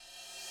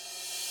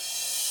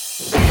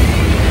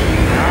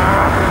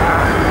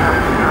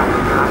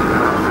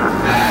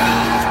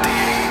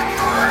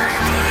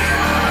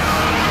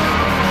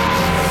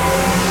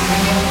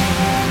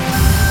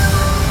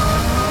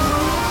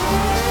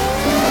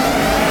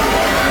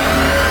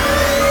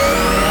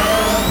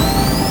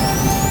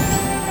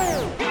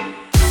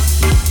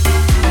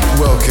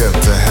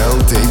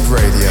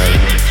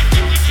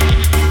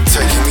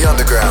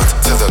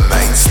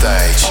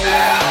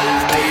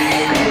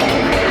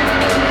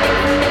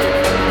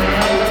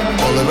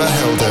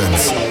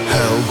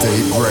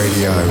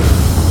Radio.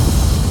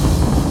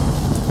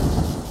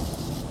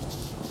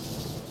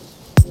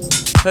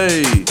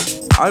 Hey,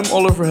 I'm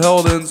Oliver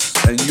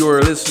Heldens and you are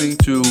listening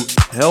to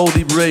Hell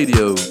Deep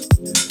Radio.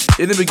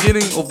 In the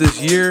beginning of this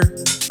year,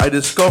 I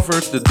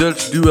discovered the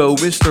Dutch duo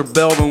Mr.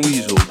 Bell and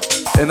Weasel,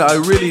 and I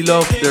really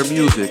loved their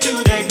music.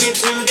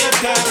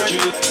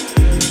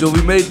 So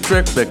we made a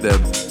track back then,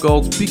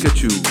 called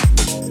Pikachu.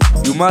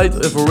 You might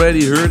have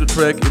already heard the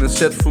track in a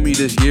set for me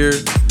this year,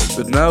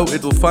 but now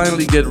it will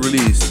finally get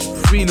released,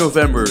 3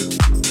 November.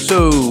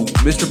 So,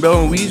 Mr.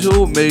 Bell and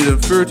Weasel made a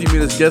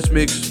 30-minute guest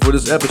mix for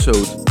this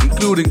episode,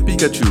 including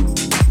Pikachu.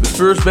 But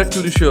first, back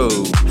to the show.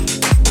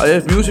 I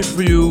have music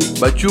for you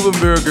by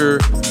Chubenberger,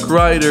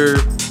 Kreider,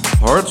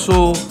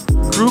 Hartzell,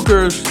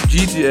 Krookers,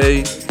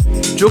 GTA,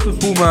 Chocolate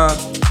Puma,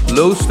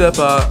 Low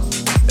Steppa,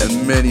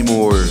 and many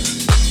more.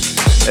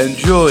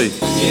 Enjoy!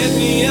 Give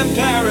me a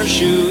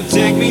parachute,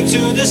 take me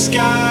to the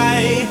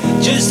sky.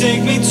 Just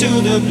take me to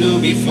the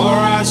blue before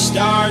I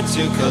start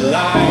to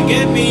collide.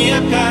 Give me a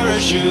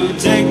parachute,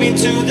 take me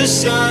to the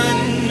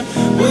sun.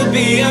 Would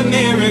be a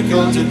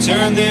miracle to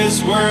turn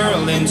this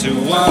world into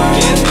one.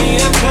 Give me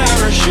a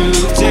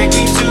parachute, take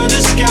me to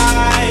the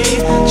sky.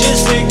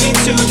 Just take me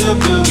to the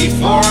blue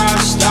before I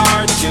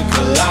start to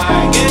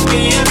collide. Give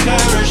me a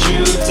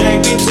parachute,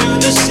 take me to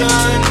the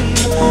sun.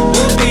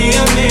 Would be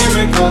a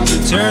miracle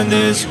to turn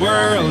this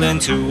world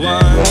into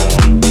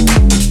one.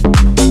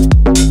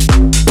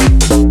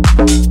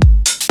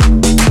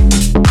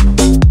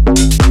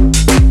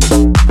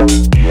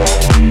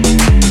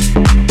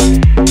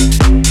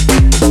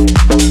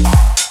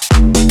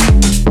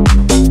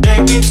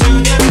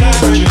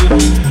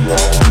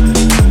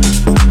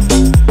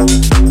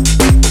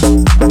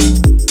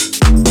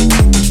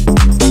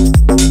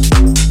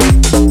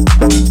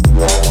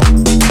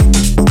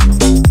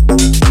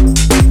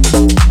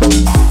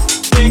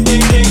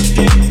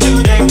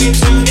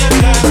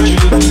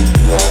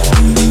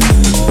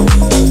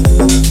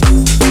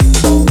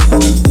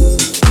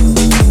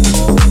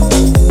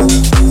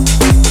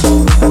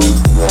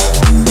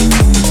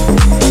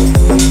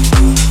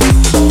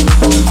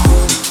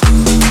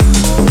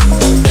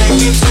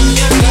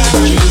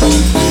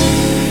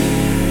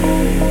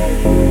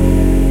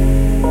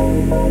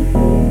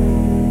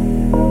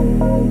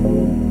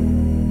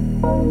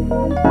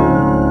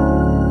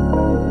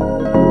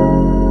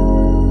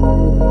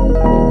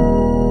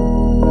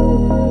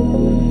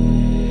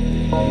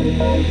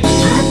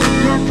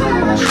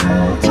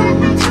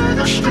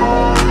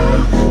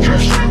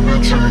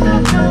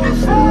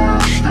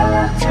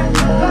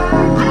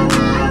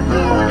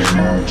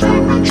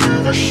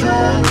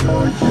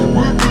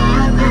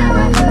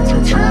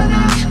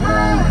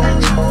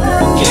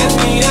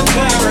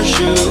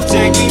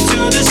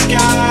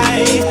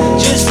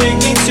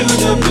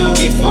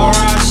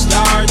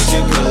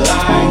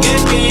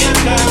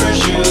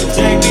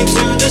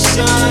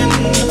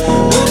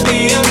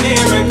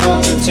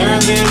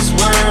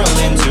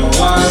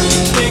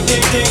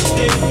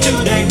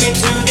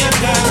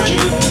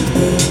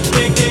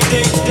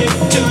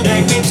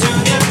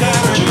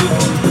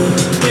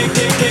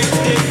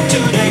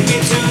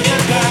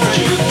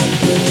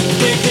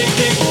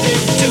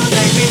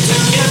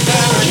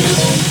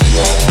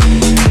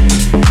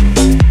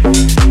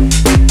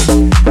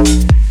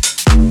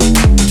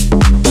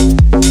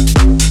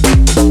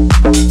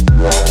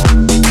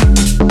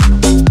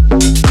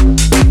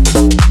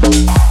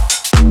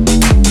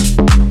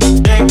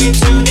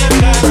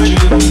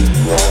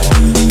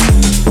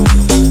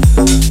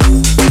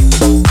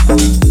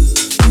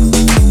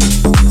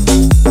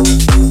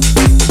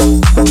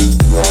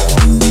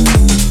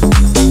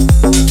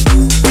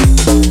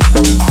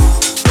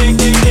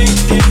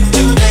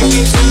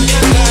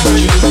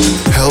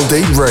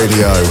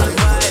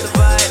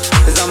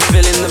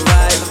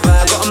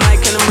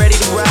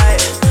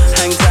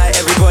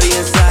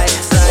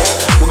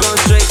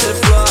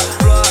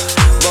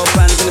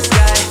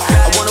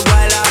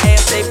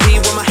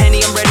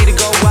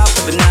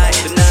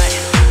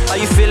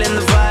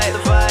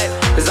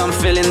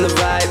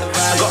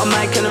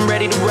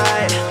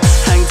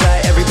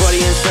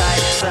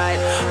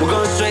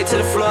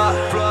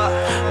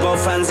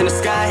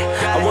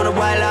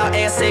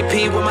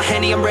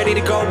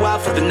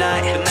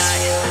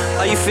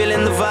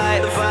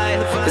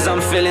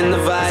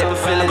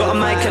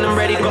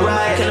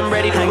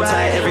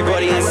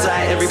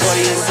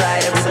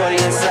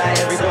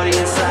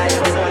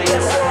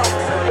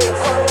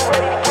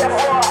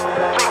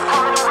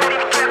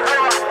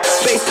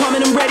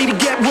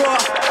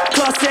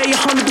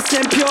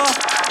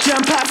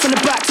 Jam packed from the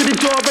back to the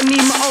door. I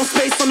need my own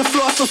space on the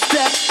floor.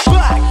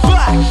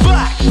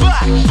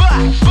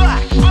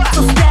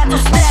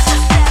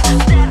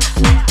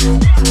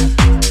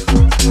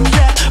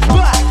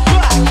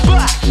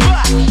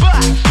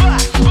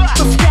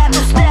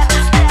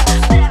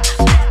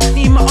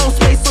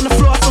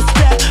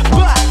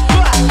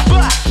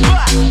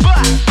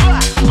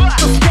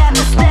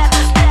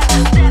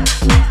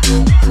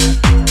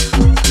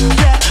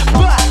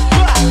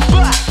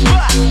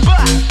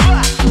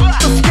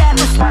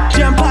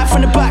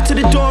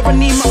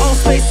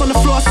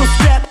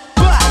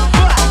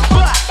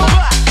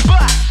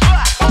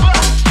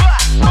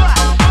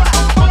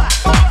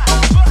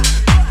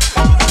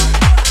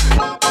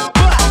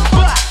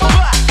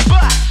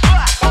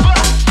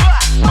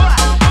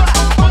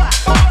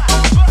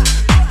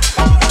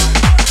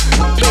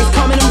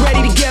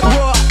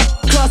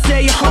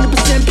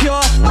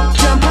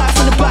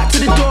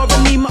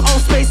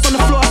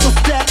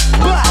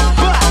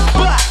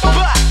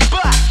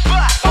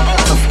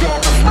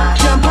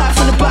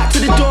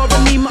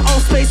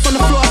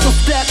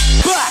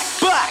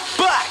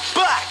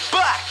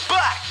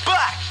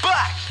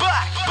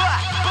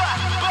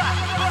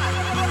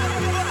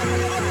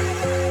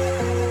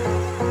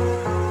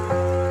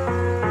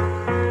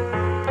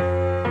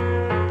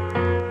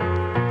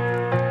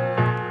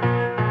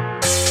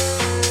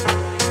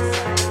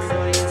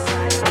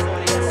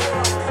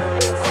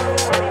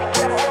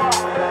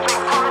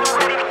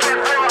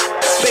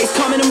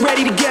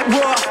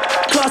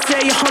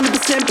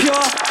 100% pure.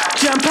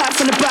 Jam pack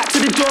from the back to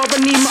the door. I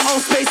need my own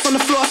space on the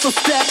floor, so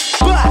step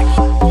back.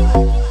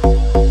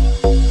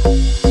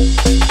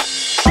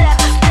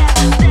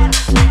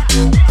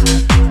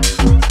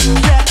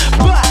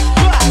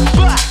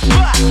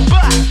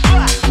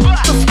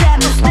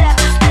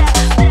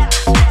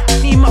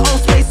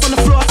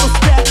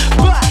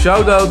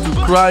 Shout out to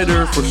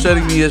Kryder for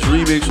sending me his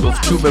remix of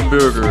Tube and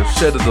Burger,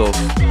 Set It Off.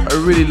 I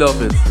really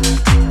love it.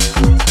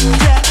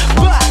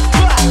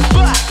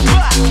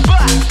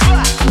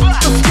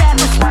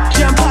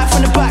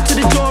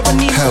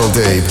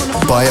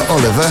 Heldeep by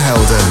Oliver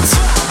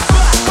Heldens.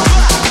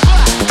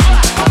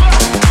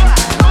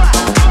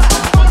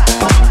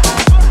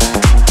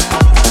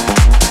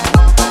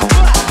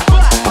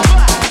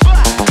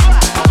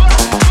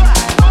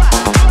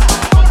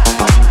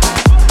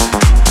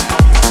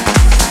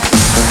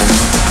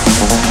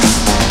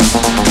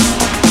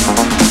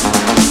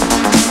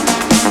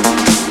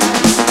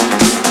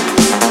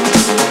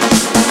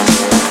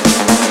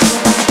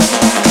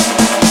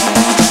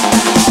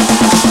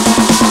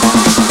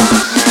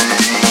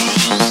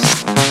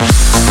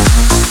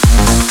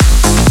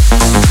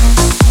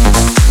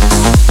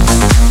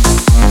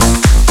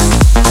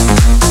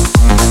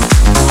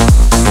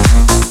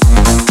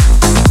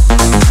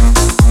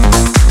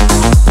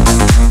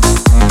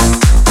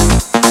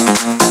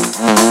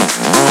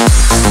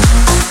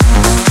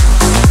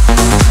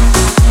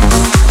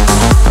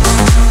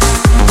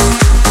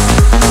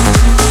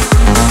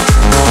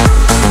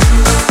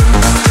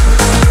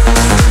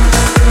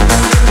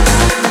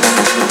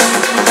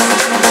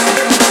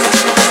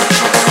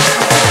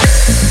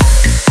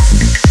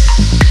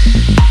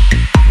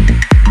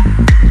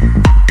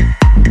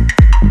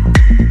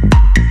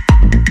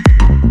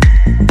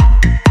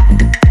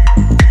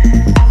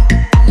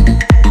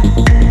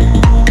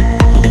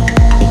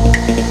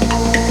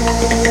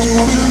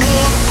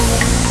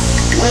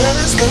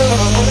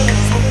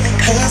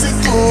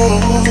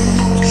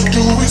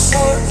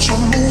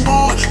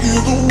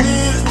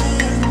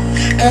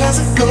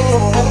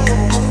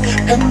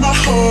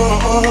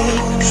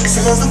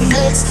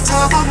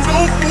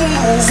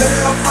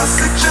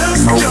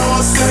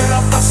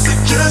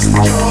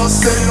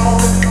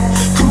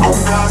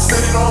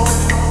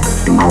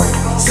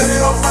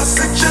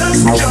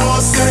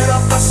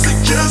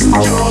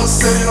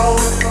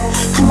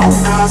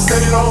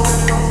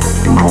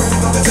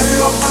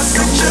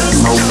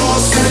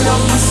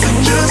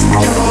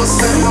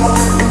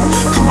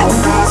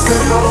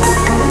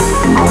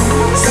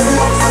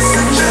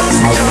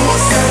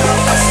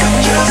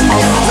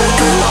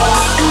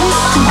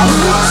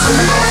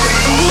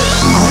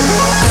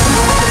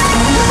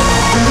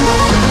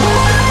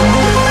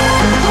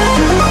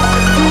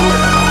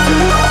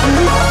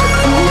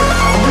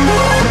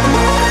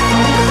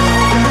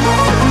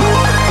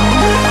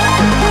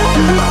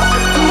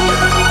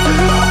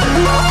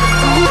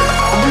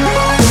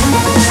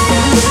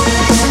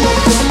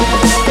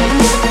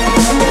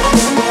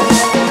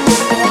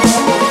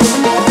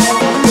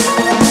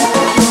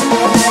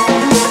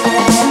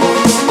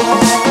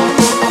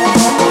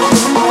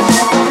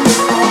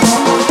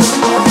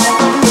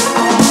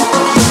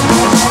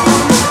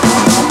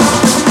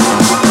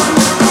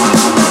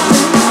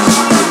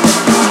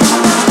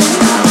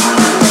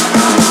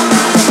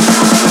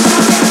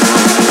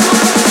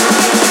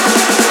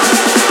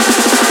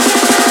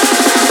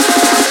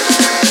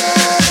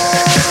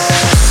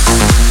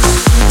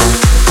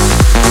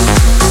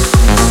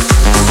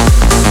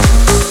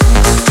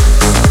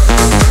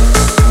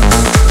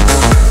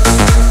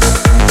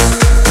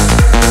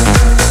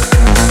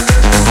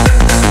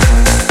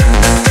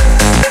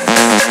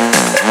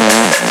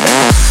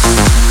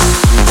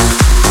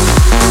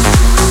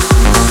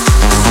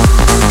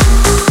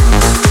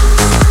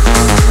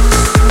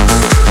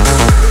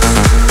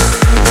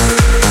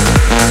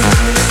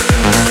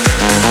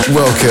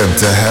 Welcome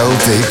to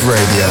Heldeep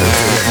Radio.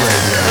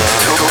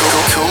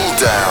 Cool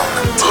down.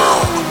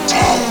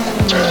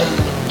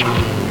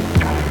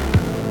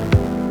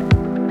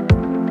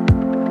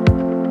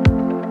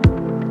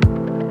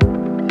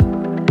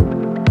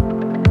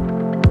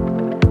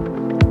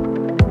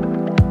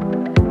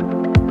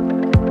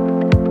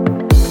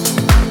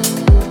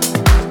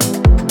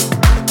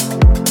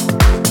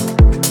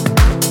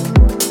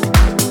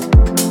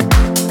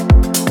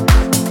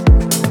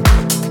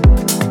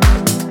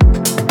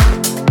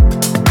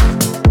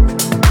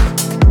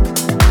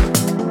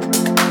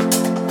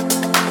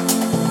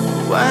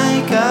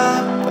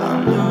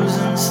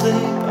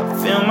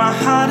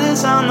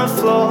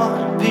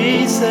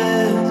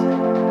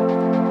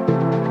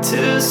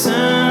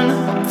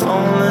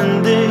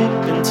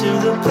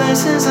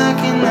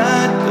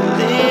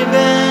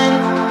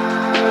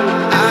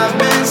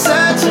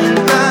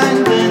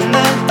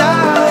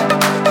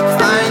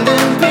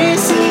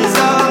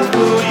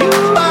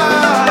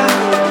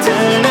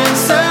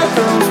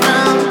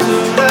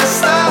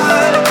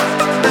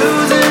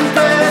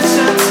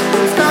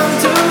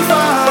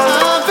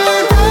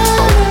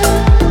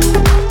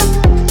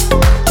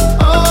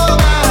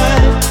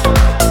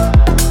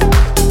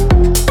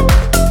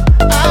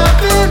 I've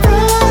been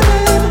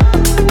running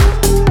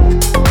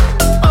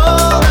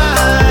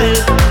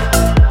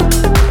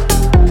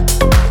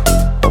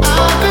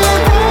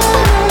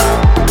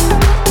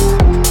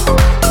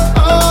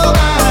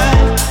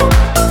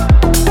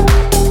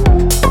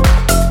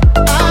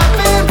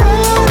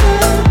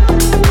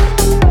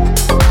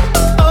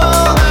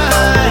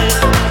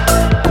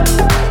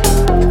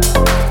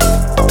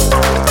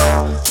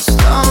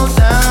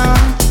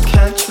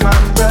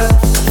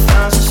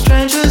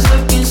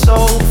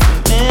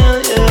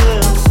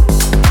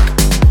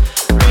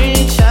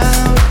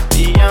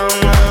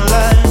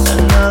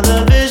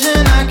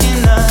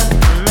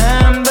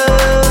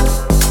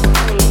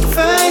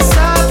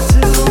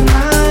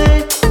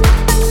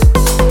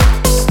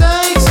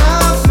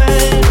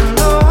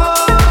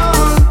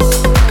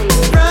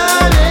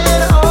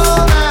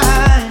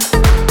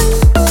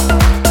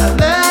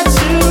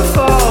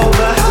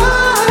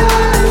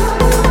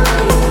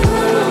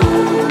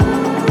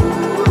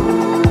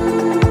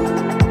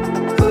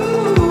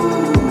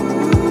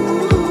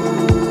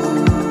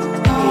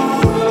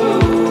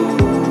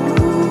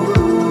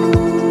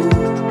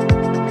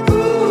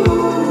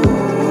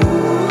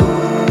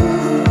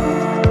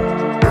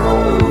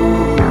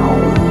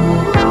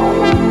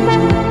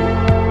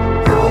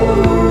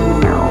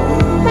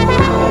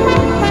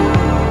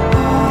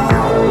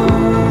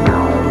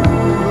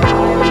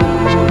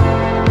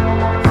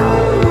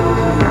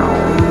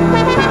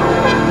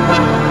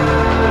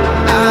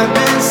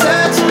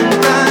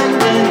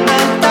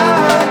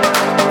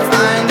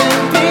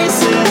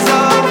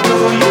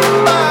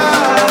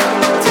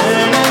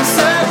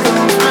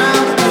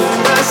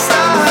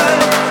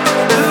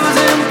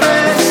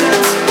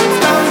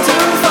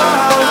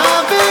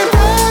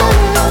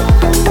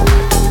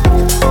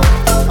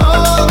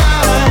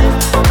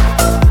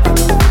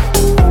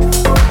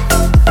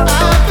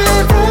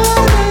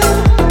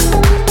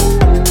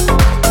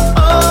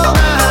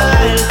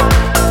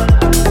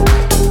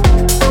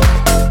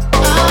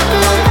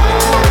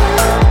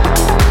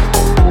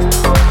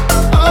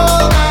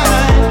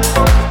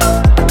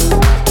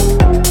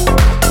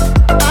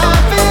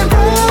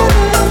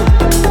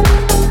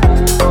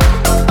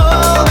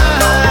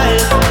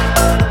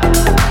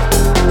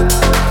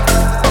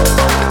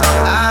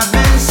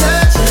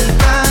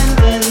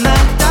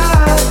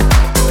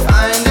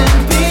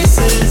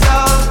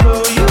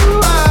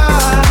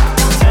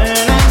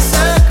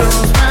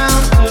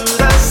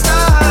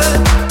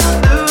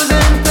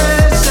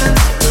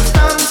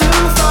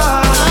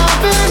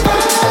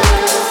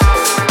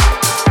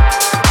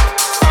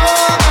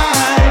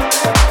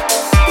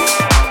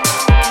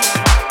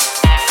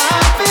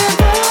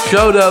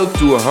Shout out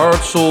to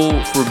Heart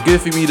Soul for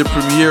giving me the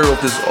premiere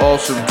of this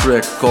awesome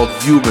track called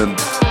Human.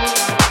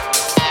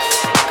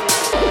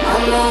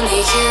 I'm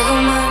only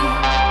human.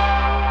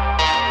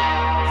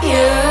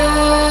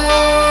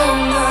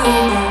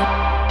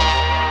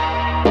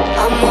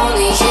 I'm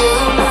only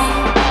human.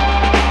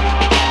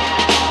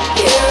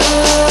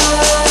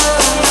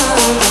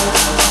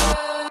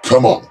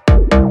 Come on.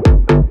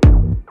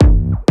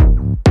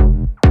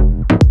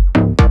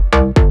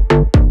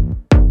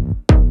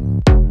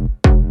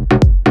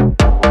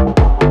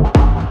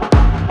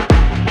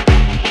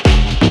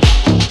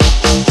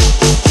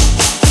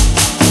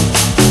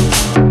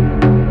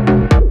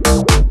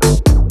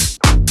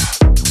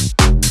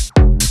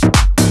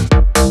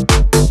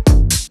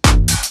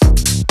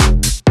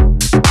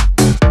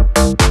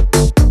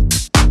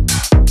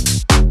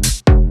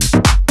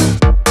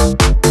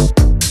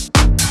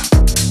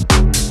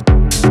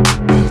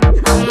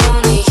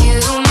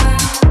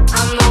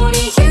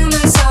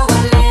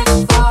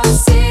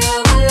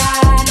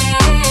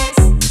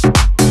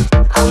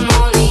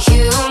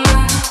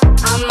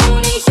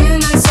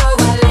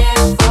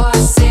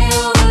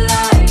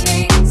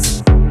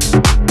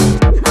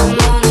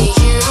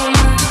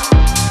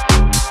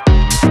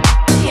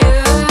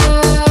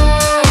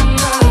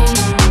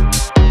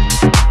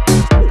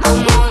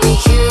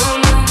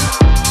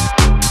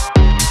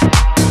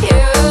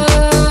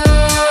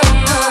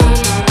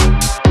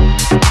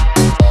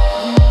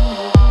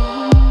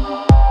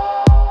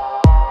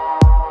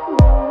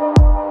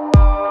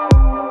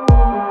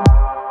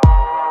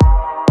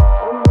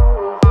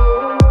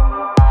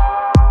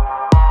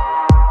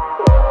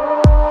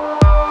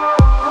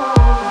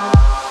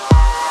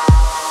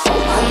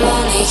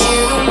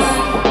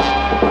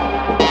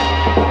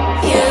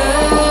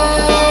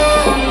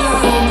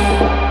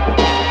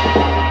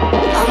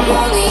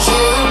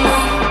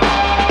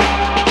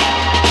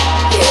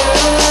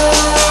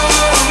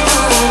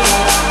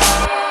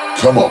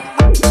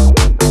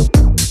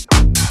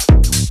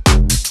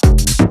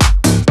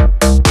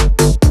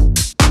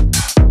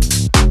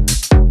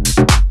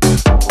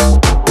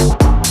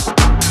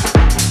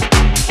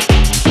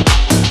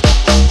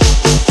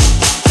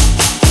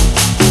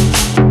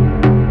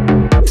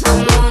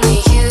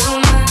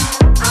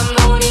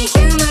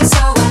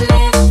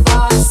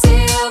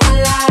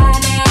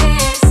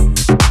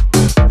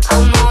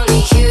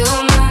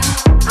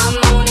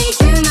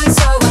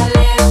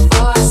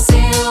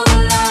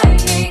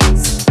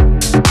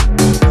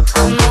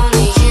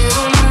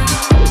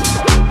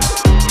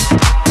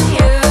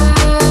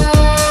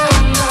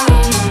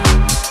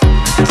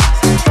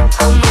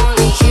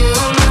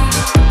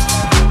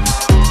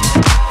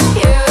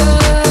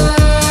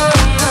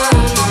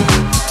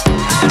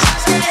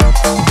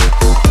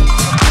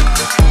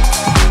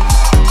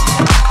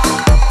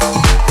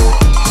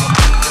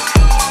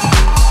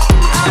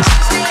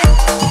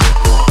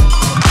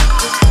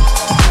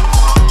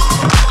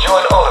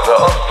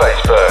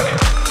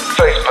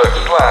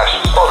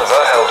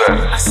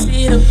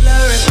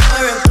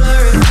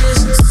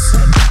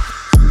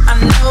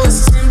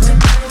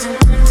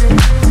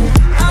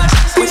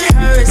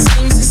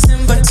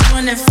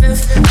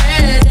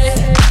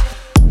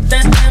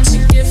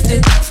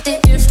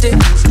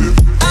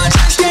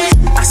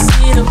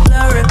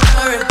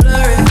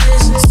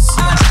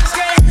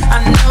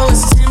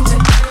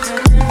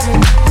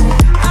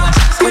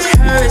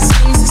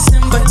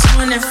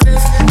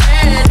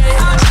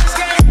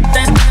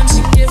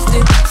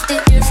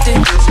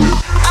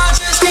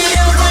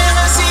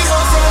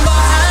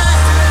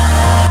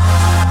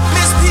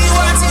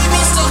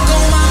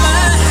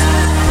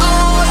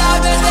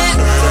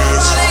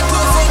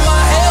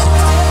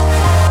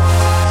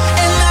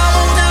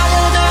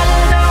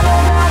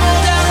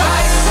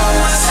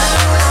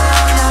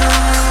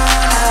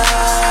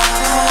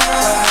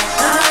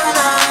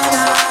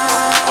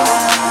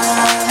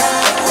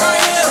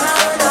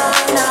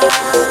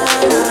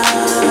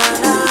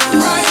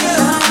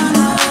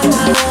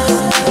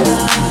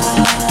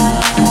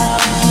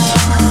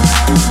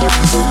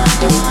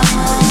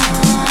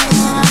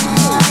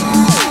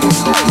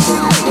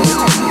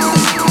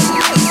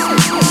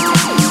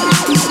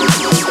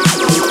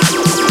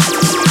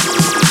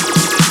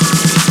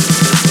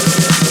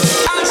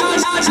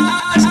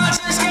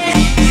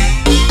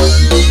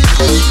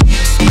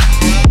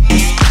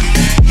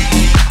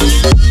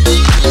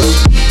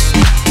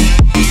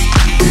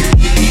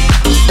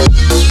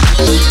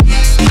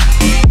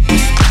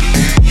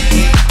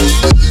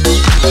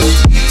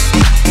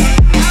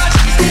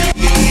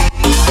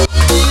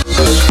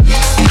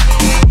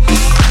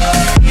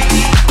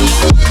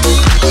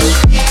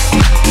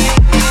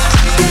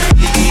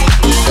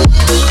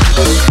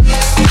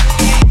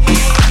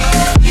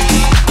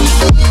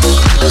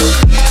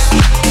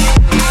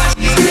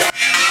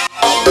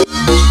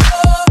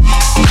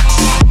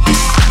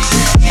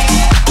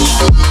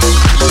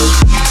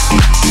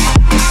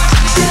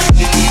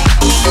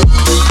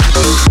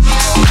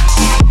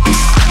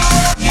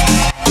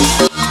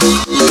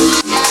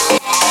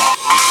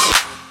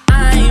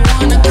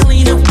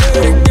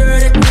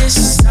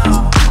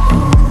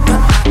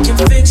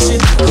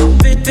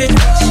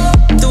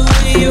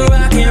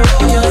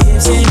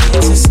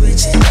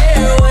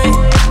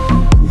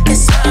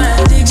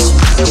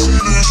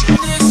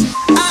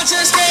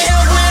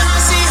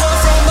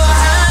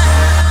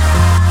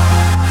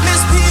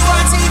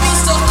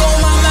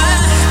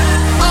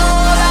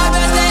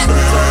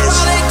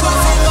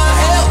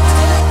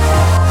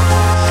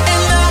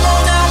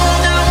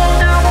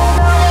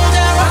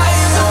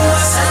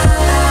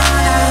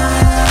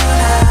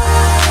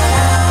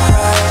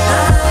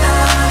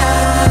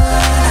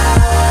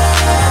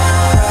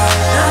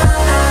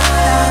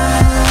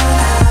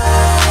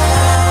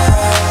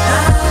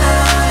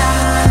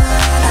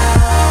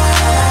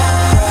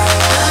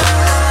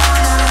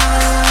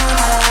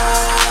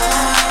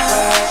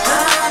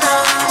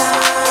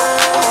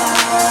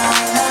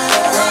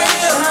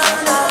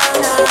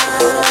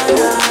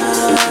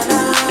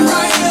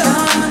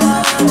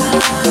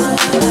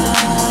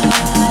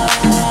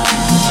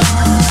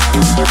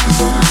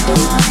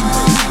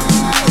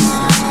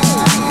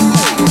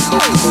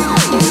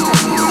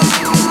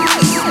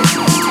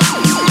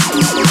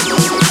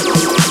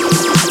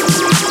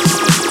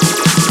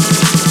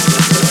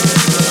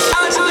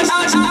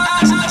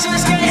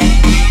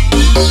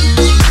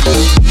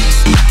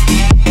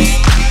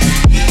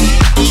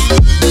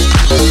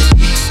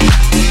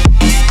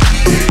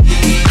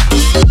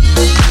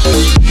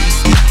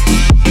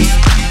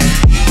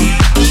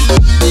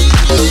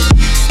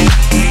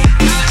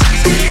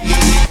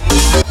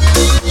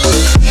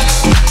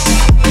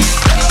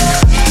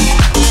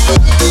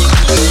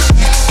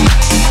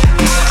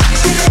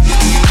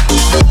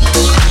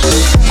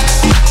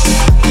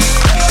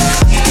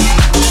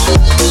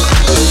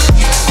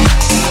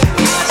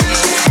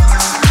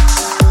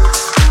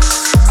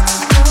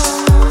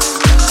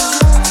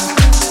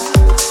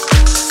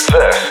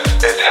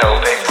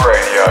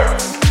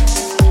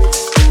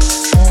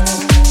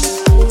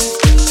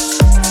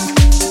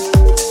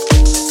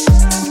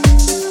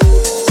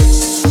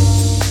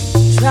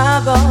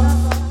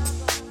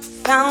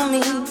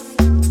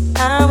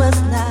 I was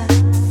not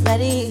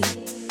ready.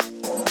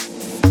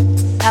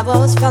 I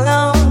was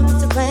followed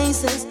to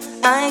places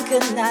I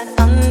could not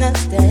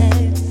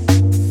understand.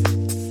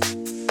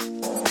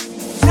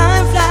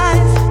 Time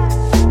flies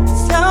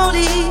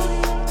slowly.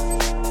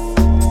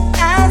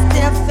 I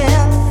still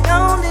feel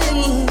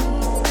lonely.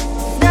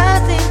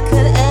 Nothing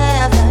could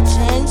ever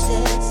change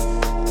this.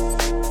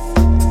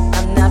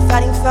 I'm not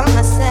fighting for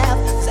myself,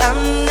 'cause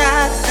I'm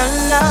not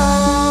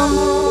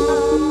alone.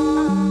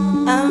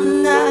 I'm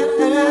not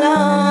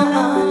alone.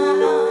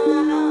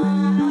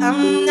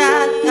 I'm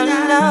not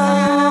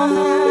alone.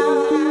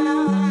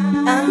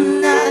 I'm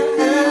not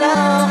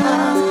alone.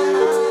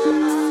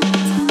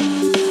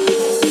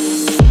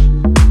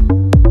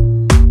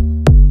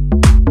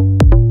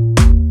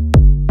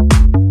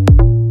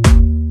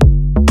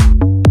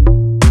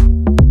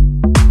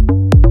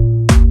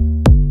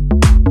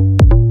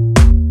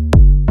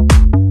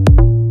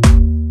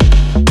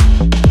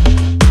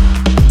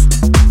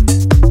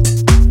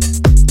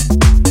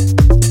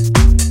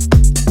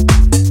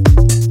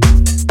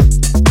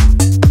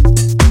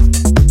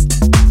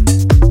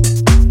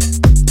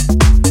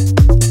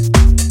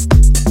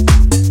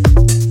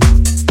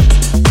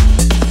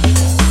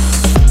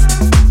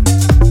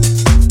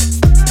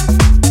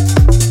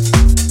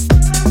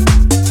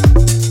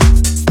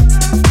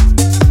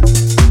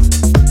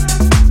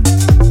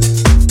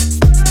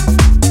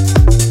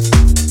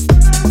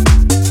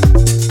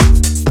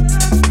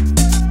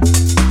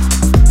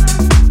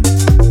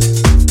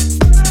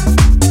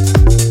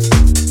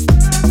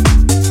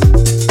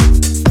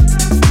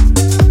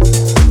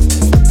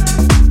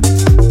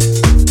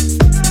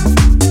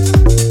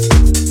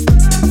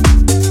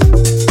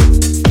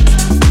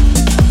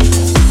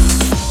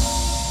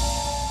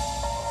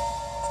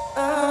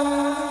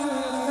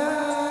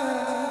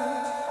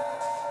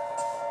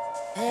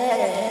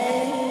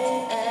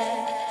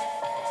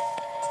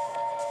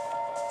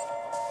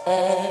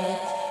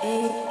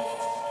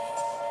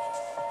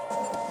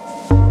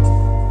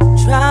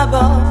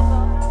 Trouble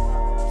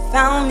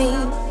found me.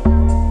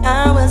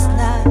 I was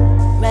not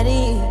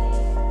ready.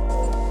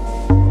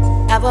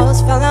 I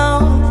was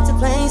followed to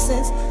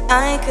places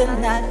I could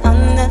not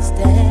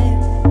understand.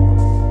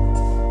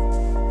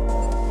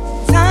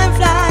 Time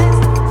flies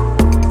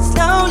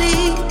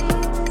slowly.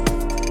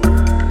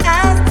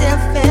 I still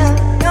feel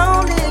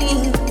lonely.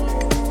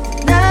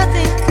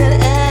 Nothing could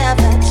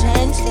ever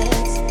change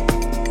this.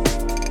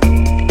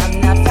 I'm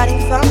not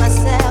fighting for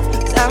myself,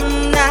 'cause I'm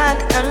not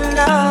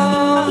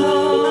alone.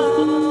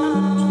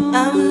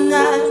 I'm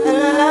not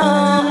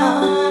alone.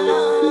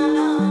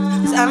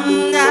 'Cause I'm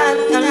not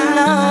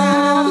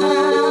alone.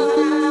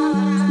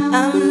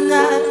 I'm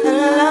not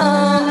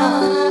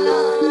alone.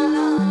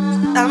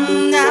 I'm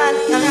not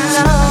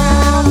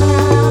alone.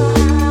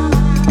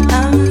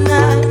 I'm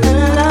not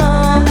alone.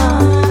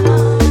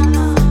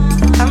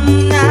 I'm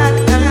not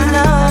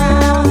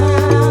alone.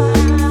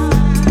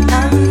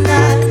 I'm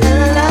not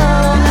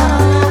alone.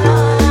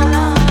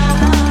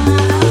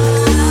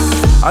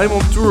 I'm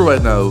on tour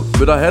right now,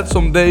 but I had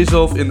some days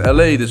off in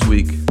LA this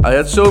week. I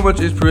had so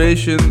much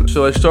inspiration,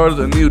 so I started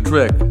a new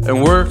track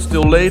and worked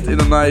till late in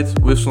the night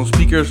with some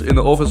speakers in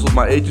the office of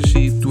my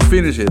agency to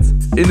finish it.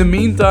 In the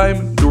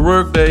meantime, the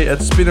workday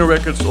at Spinner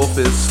Records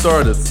office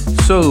started.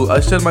 So I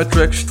sent my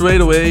track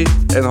straight away,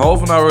 and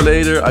half an hour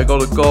later I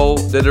got a call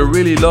that they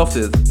really loved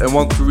it and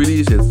want to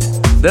release it.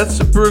 That's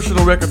a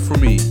personal record for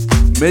me,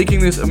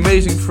 making this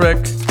amazing track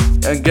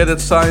and get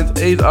it signed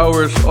 8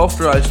 hours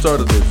after I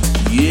started it.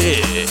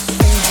 Yeah!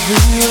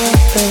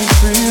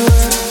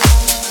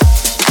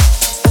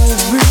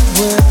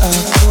 Everywhere I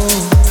go,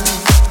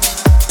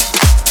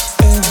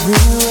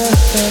 everywhere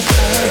that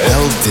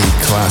LD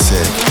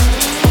Classic.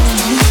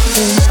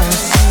 everything I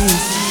see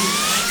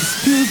is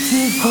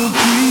beautiful.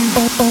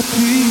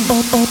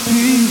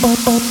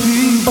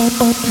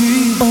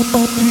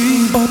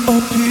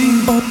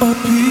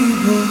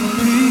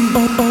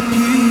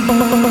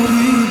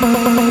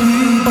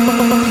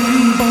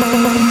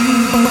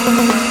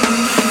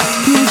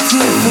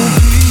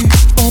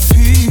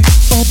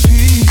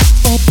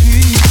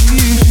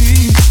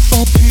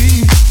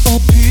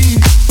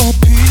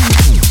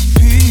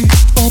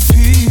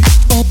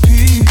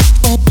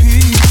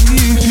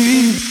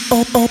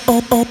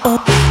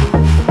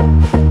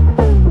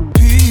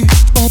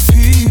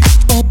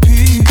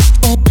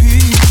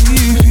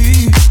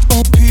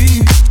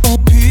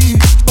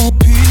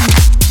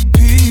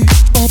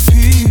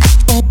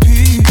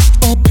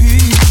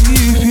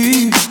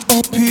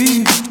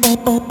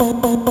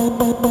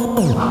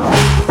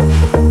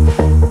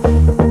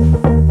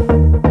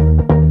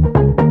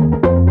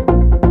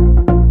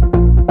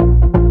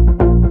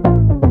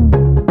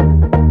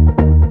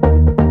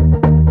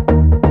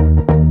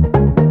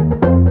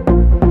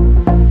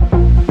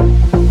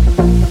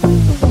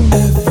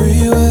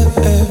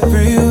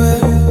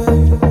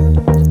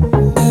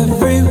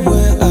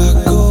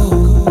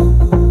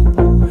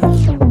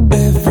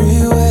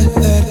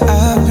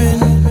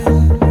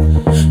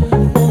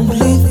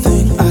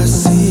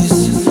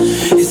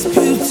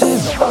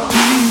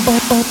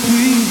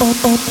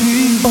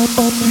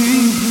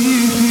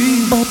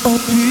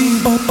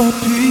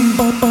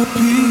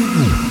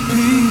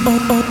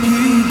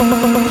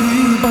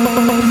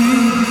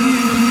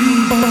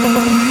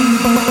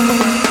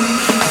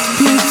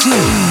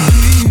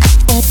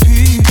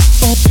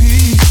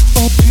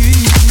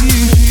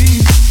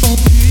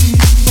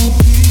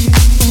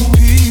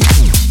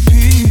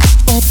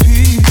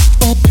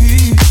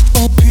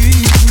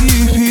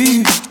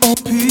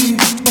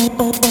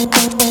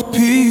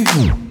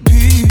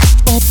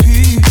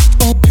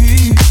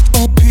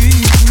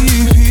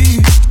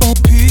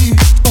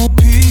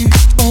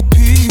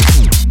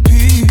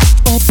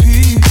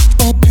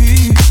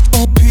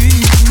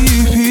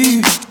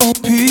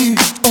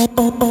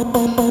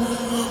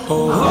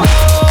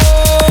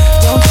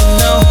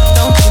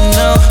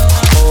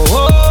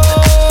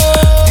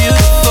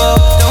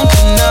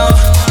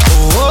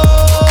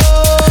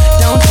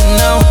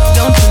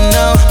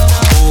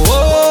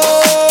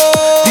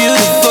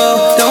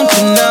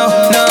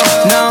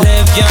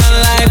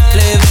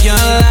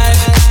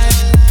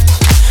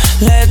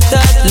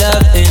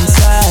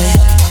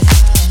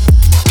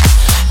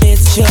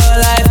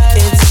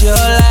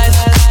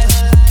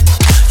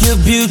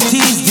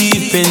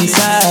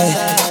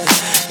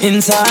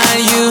 Inside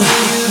you,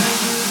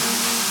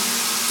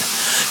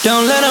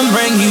 don't let them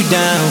bring you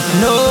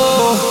down.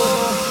 No,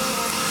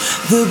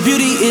 the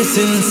beauty is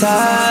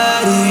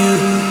inside of you.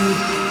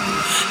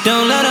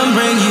 Don't let them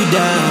bring you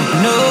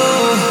down. No,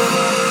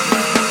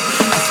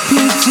 it's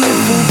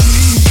beautiful.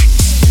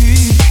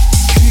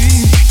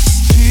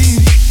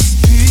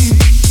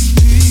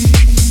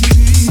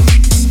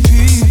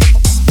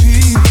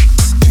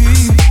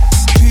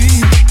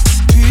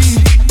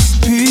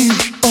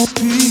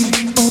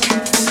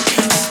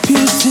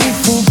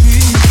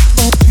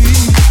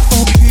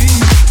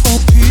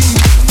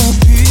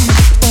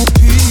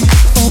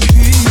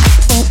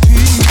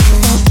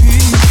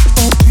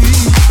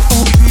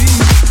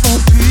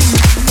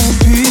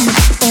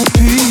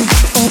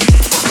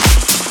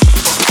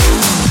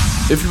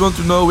 If you want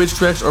to know which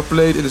tracks are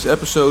played in this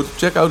episode,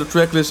 check out the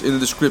tracklist in the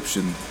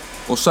description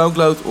on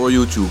SoundCloud or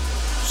YouTube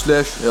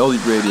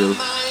 /HellDeepRadio.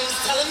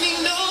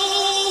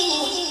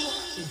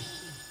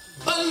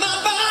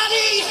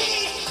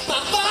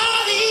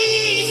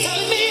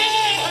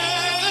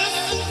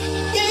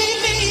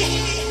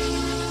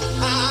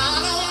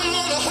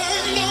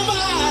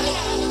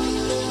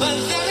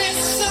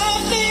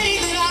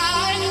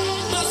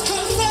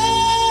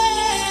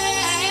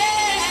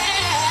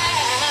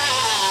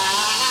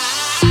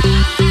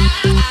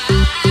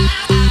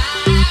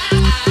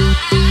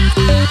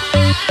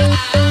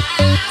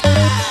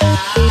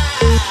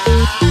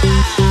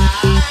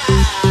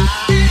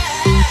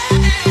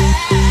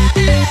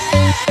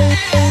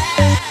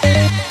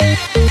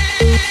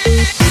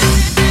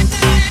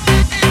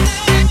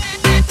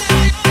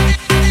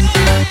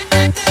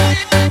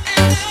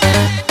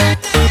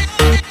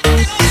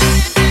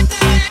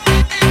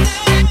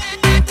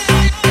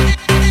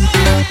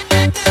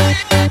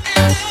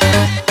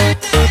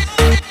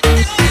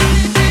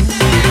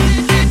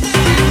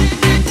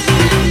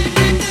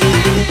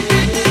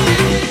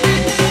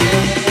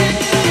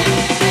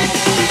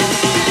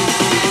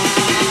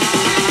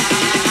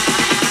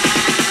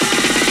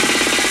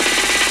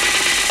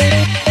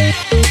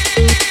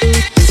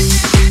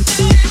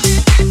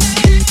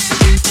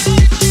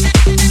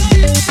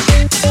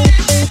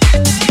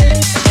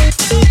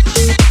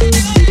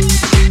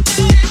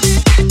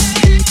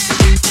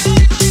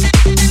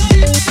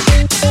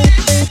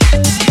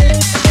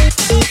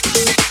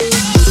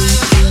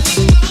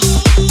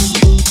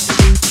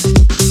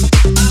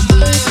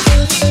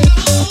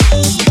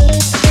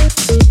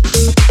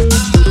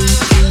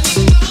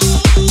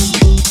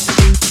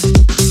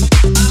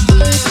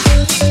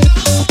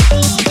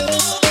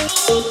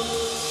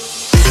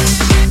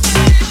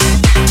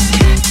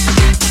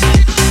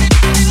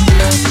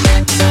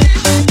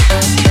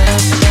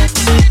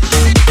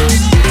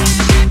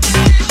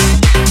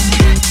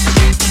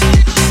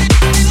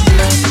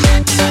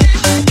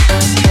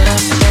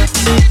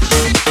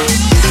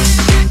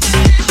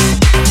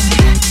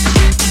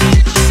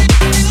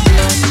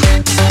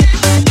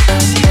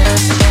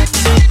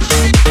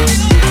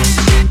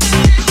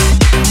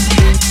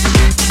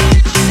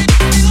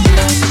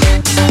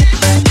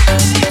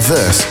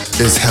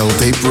 This is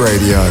Helldeep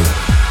Radio,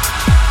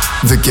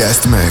 the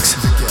guest mix.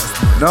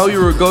 Now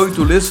you are going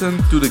to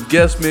listen to the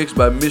guest mix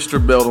by Mr.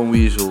 Beldon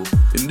Weasel.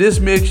 In this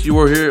mix you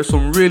will hear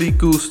some really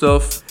cool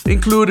stuff,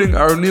 including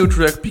our new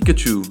track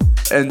Pikachu.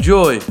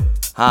 Enjoy!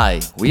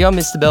 Hi, we are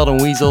Mr. Beldon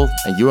Weasel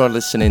and you are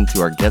listening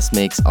to our guest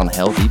mix on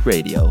Helldeep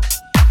Radio.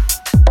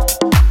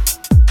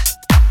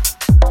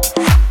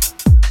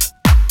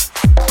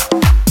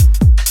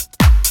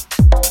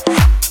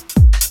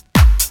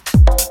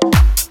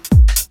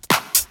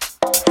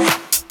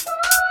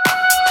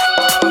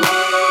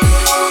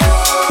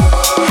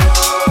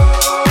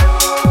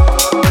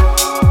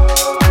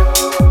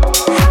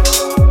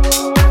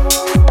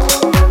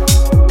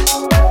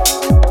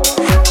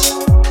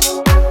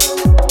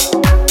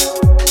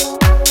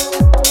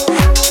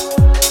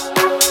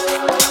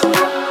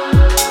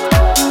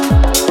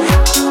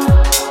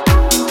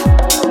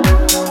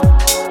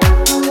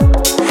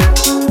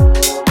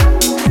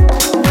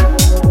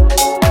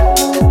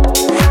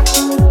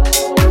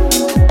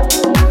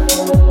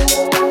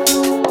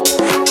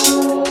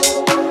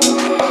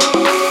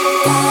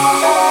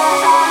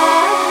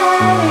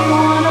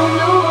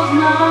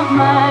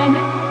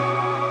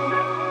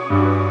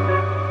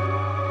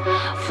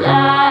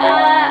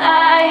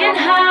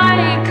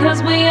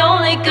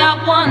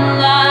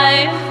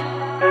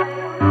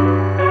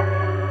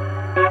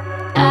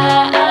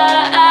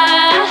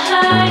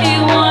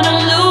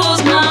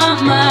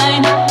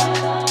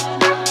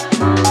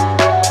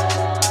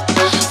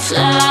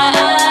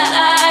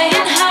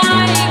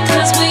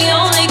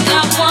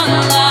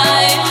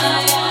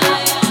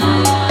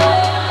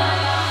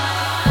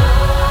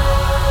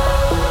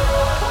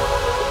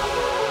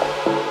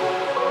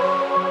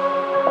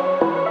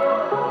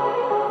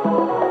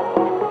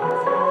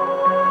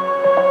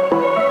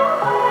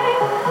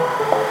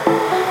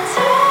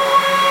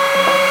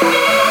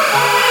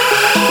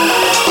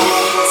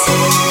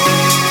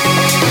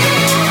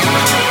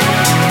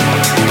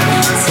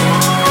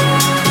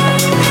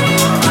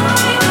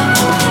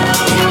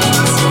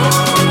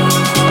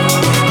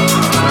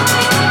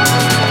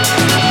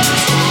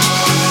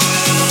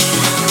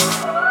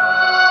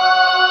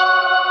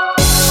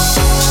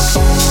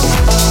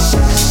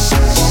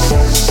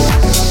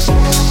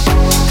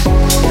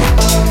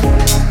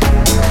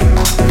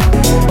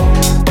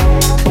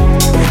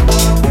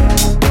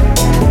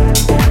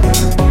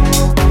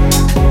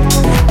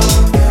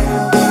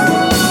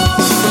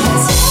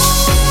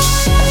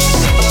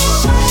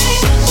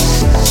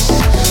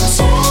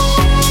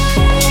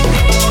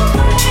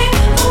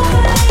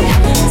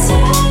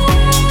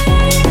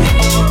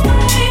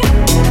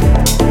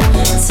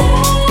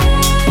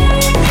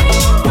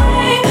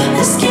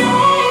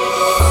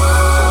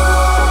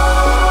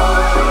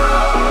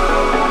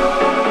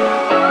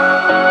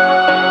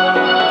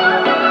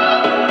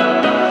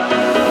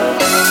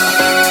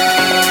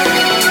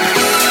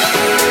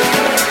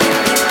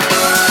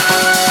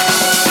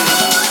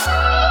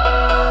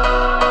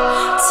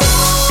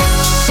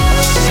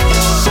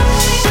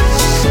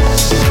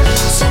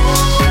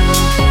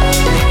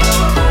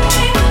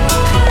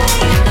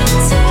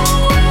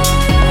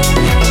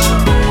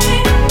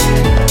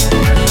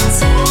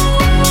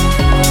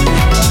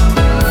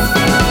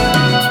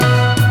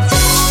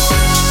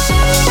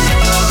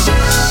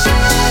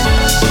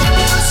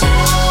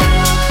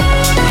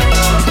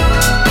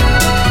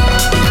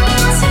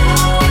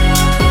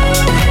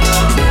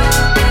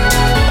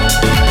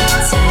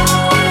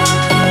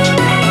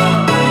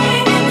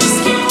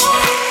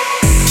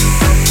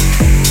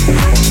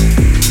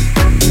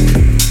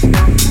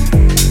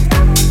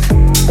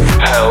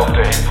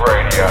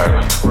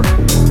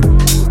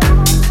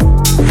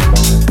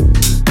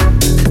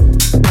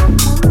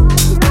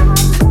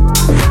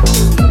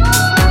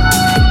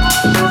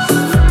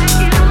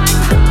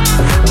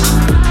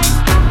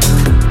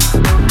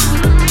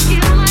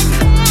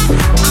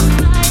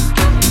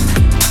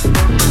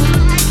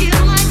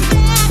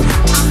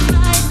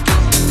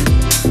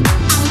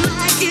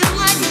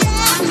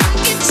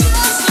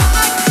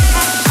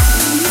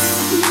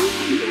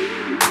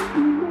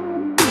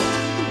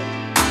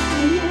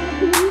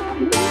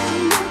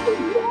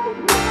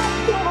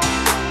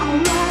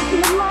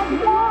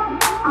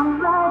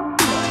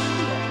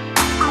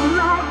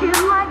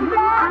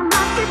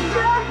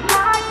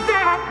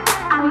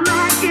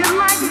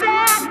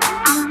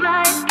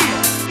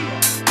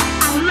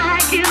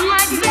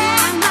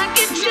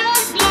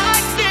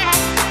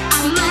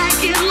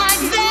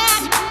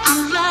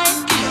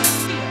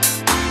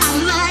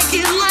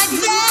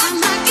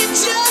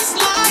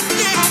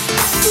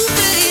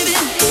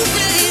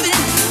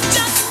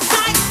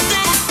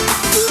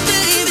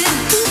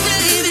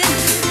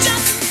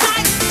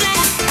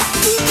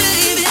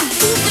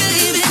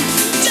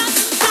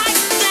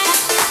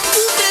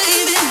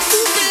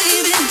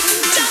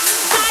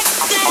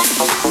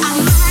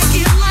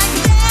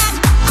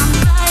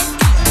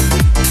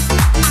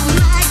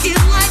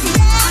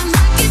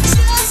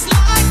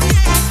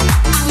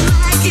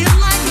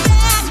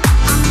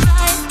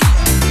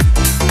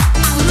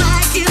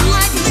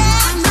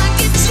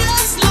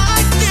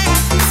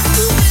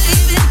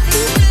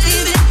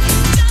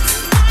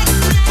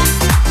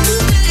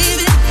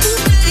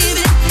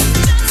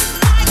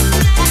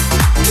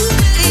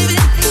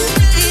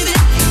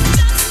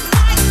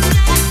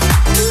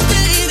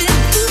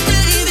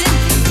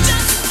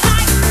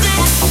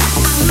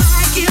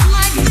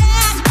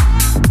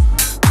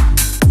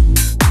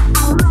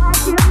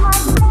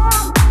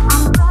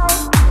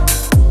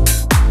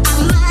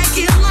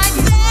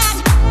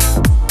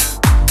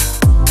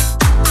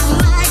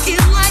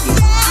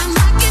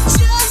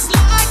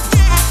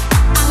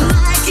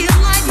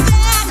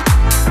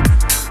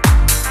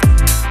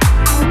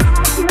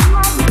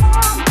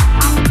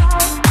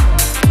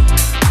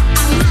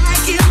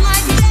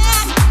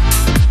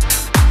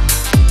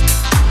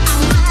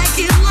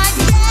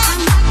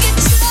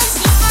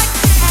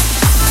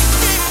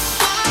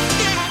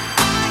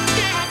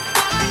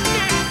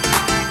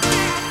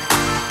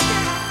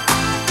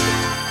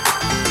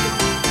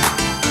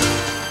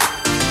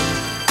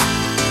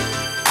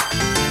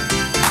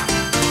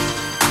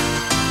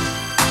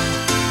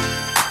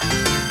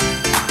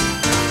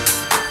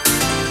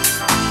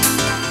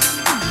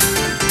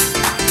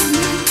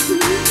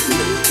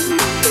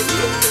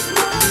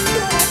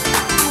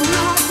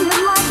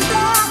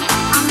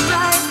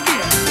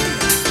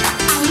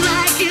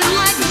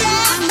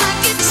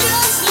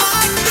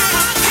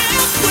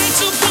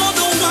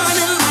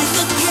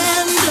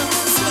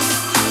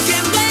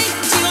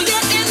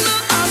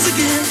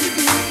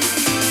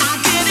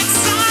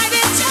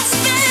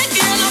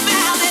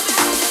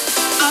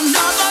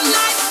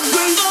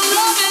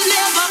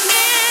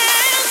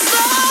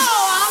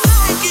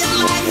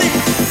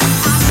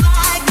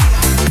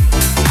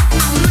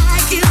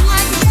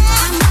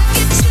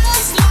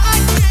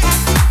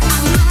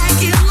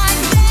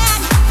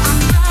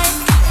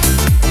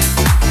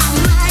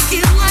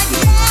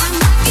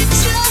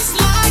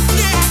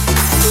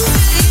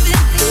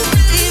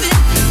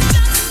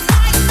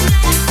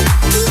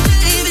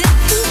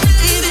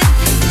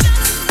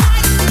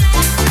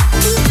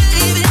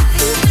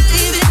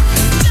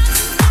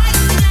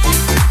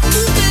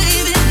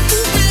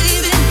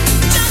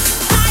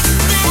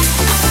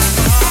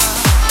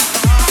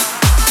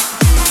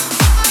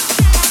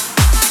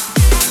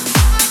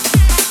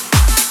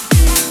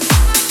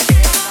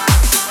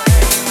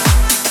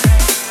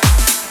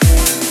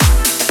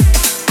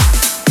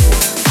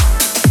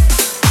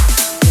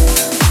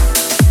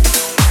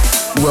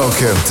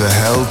 Welcome to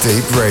Hell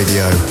Deep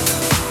Radio.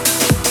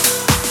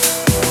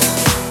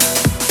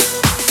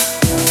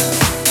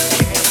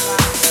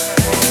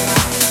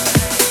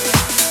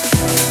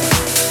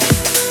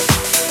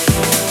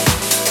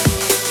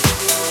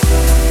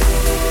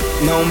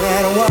 No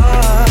matter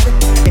what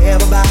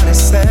everybody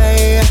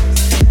say,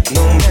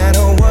 no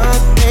matter what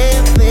they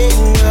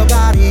think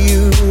about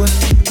you,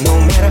 no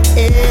matter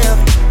if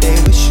they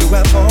wish you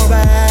well or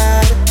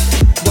bad,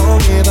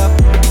 don't give up,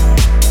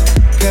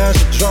 'cause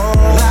you're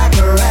drawn like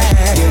a rag.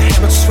 You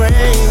have a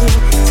strength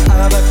to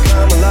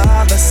overcome all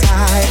other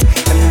side,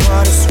 and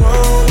what is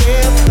wrong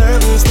it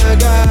turns to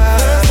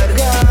God.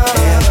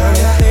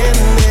 Everything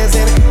is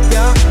in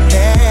your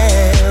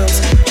hands.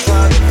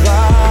 Try the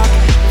clock,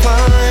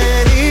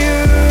 find you.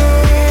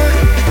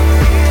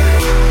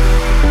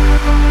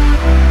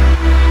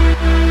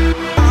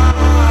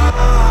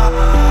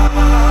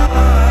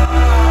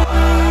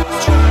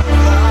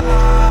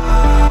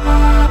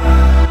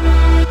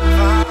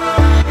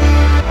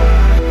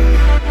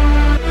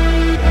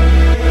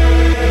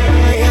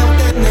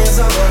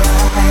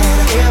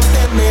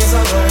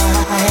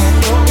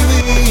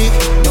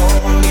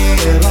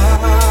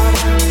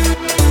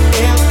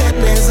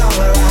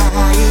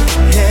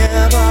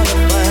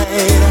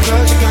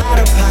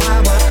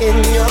 In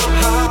your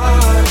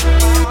heart,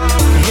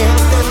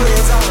 everything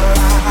is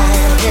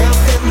alright,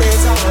 everything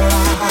is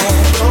alright.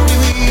 Don't be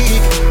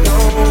weak,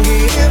 don't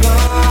give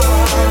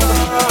up.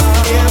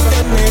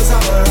 Everything is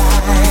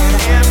alright,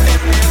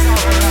 everything is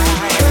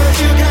alright. 'Cause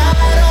you got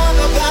all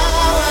the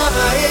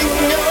power in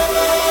your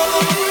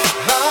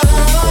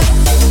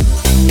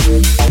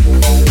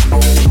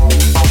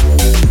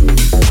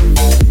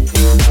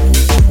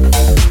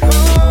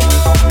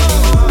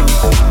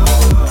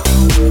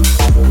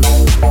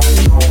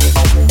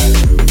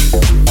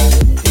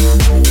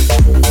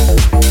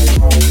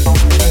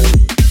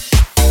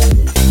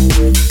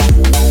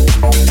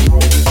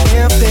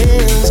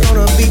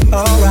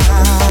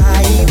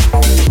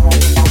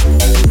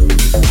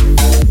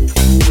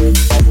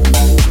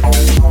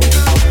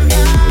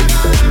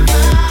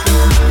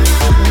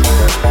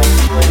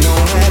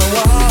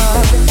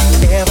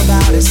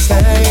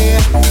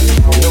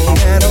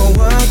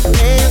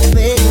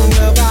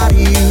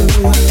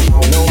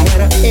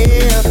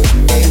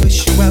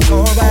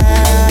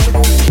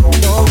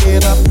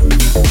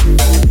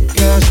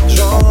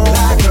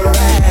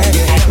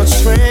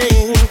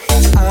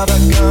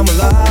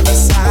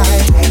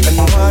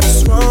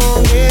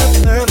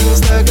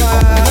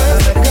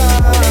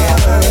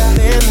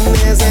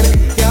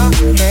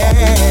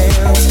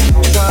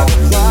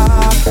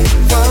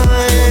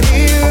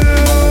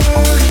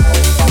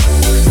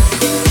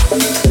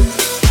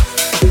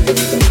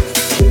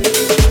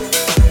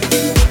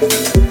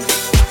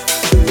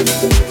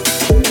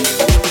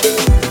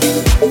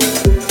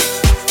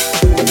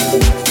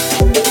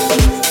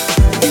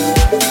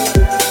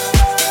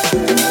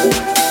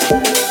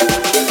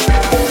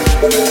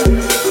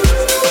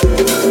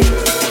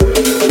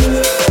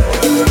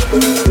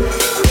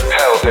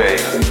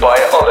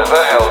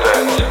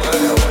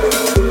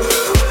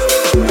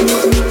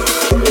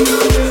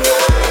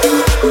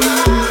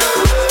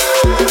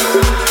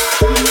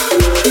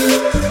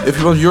If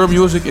you want your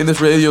music in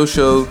this radio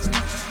show,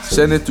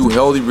 send it to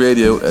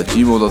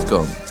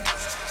healthyradio@gmail.com.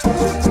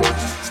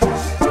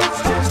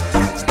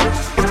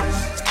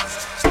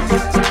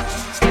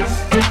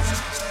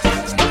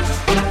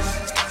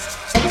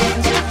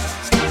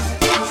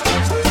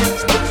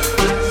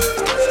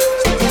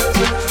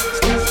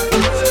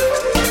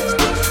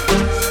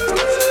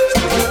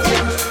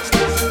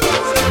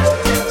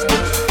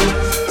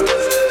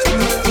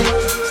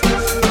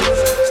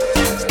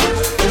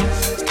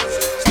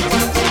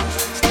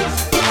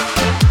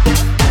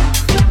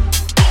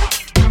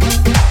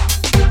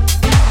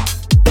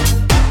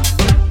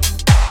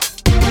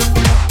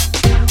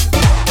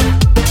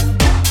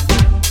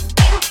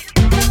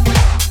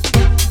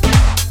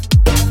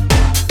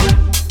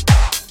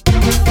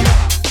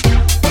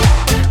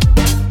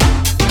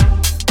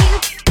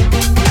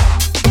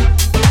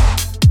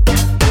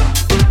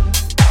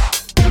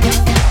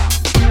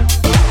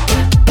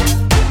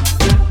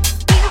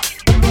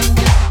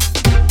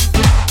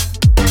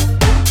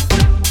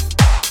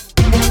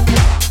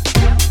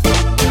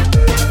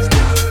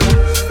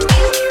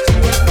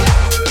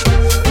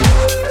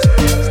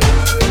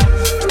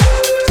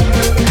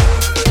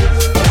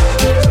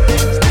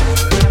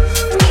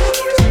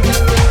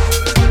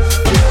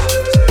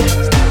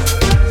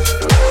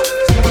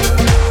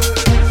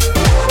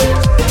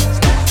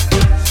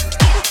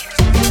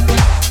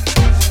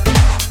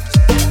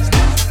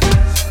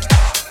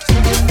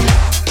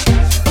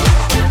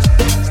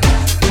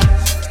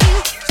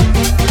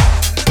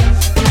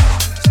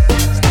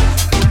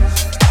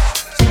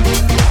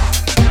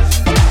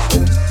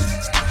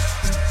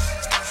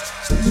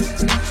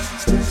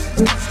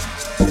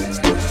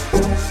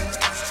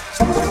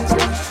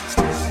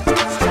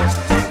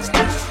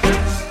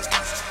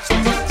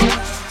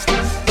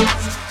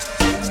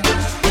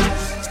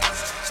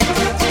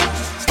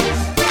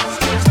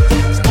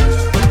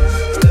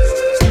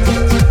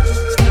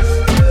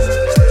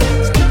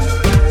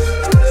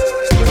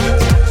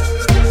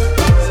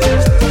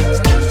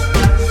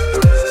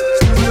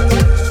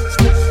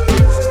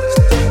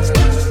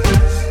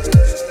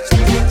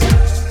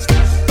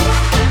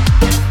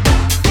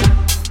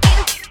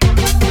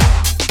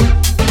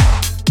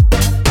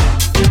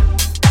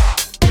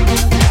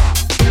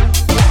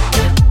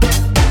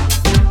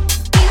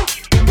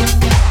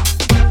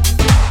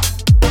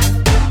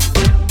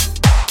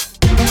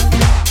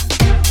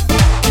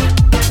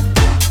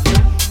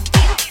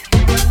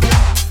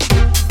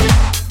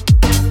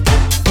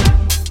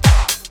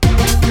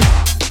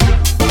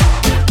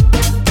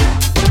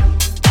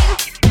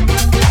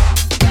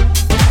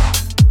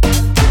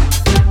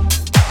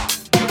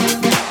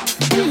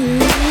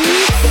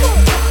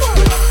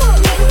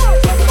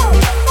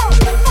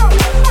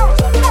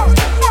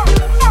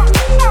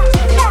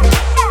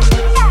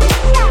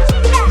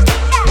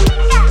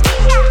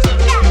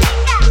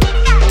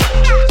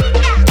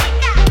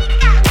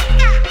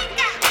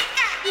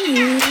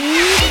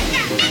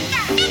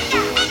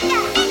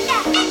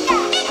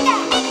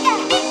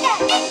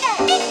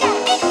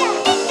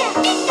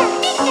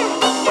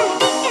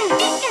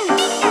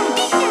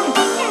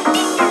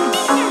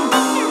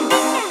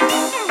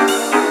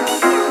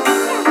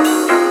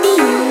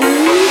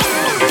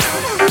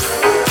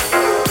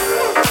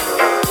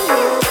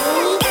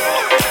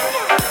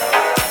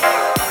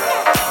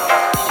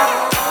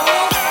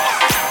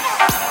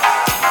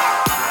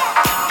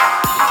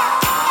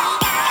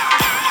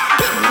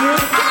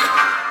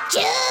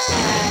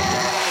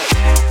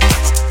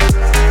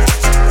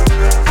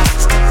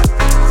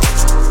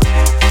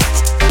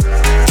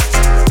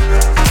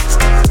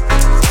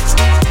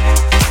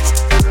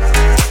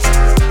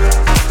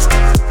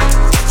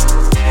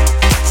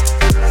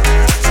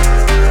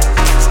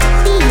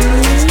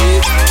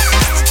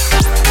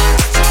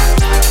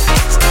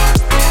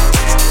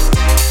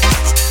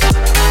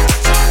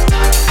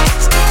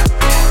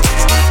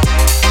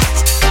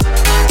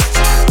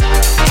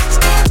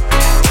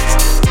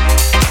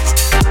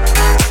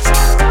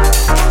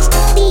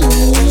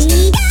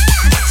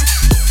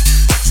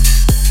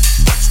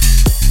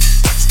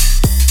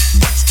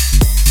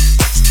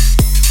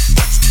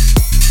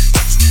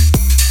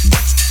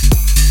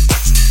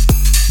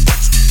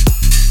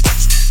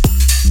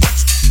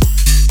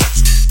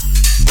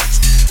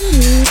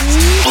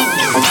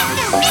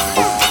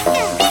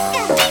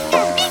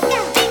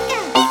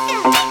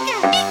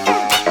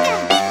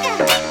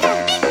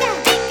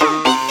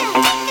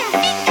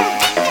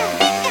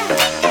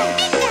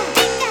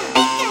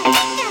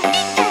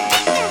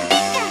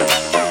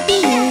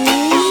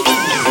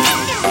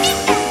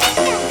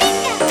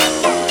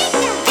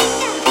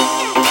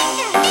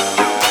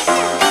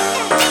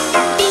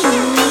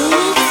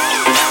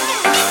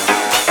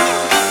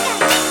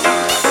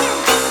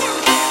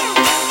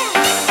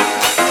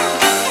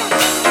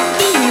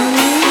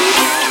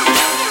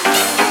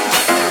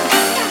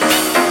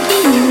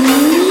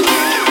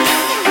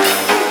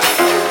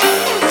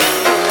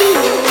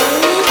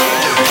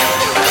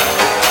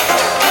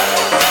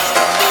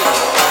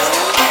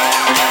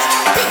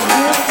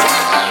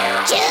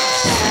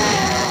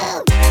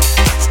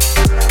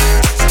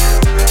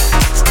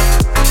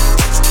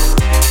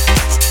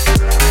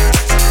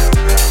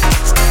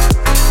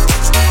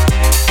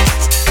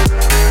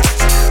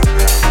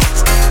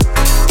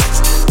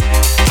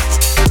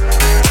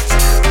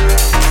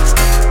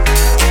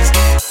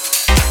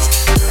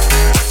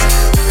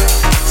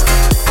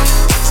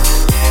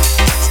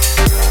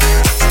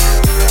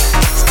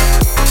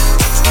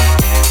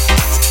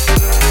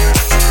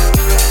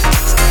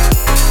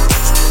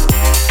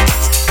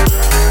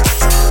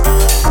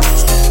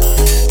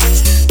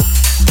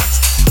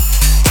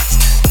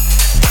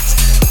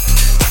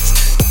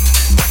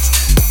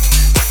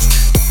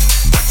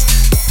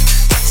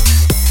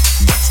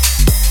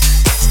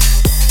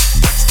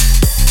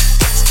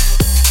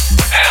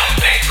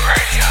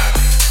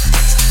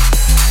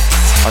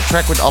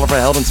 track with Oliver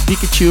Heldens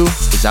Pikachu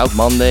is out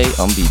Monday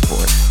on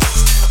Beatport.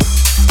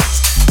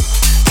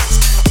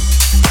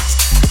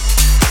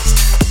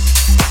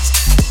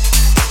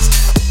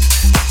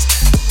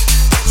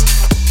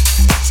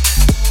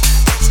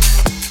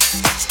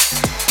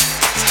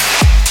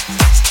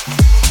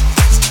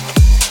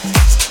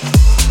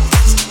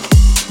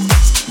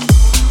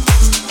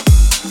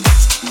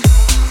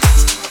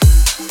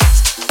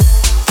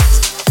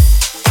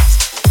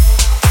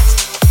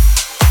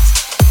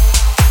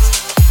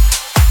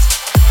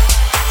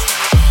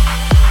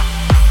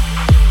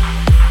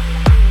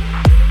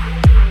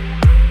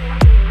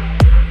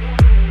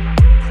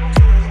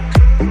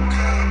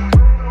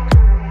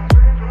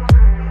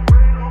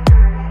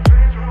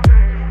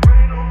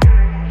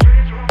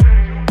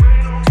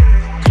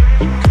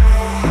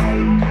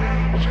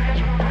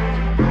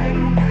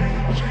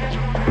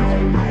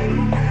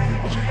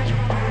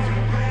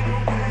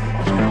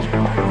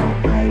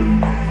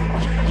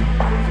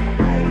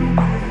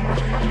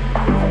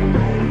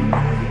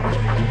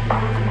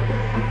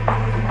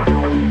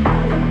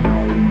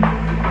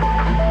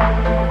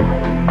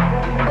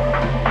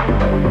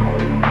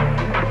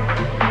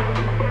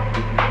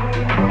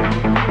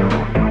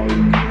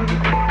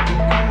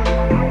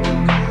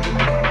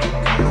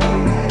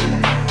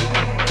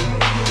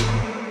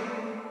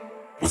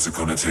 What's it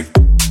gonna take?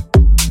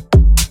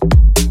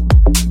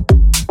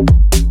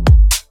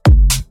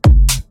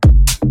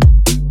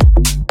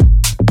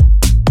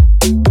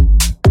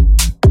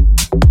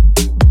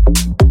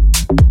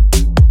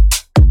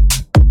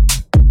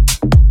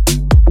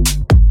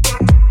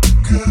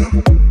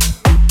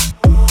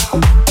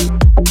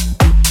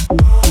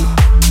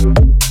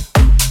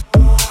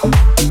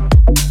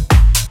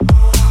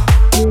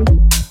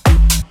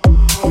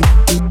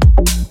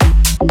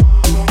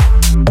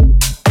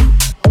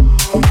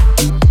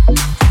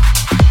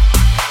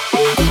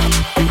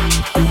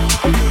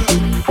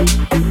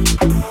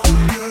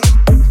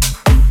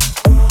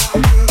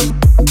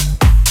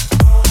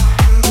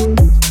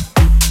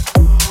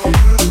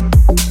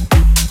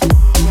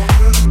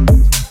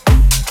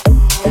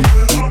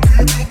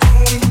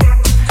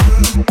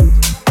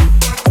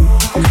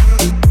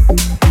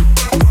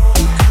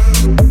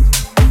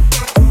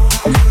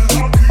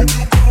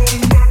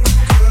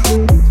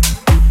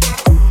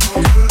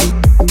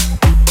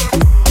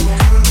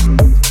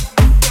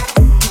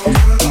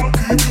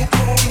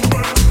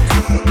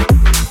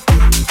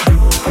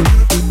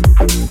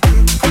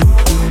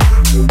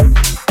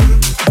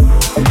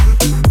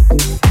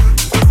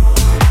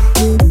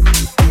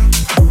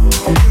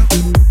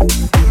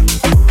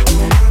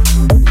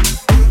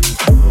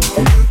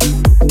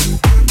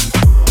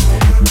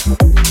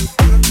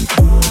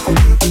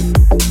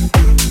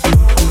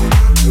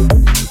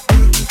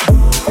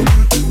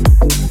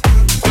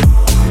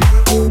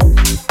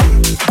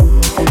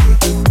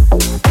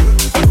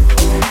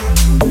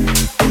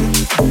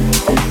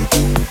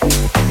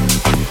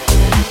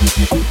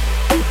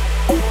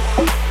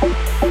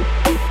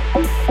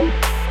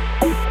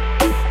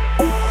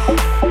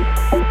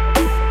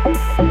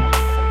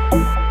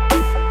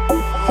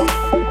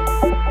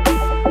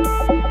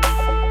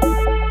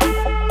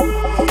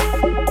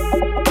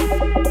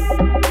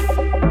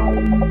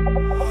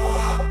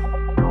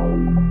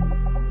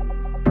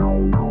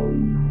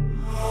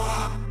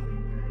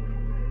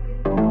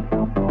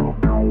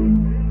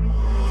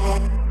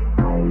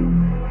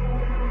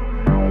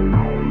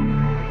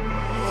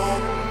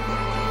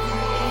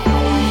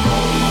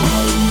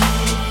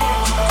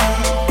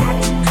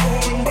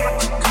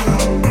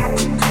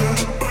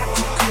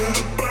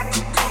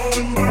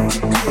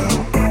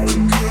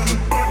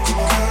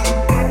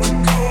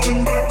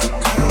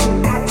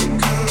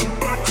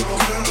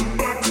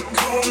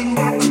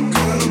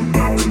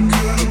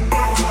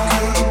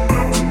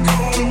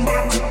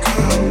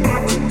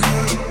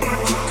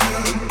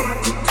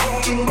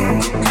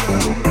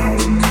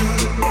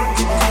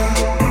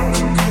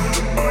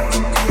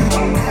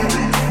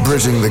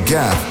 Bridging the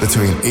gap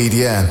between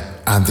EDM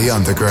and the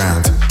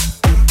underground.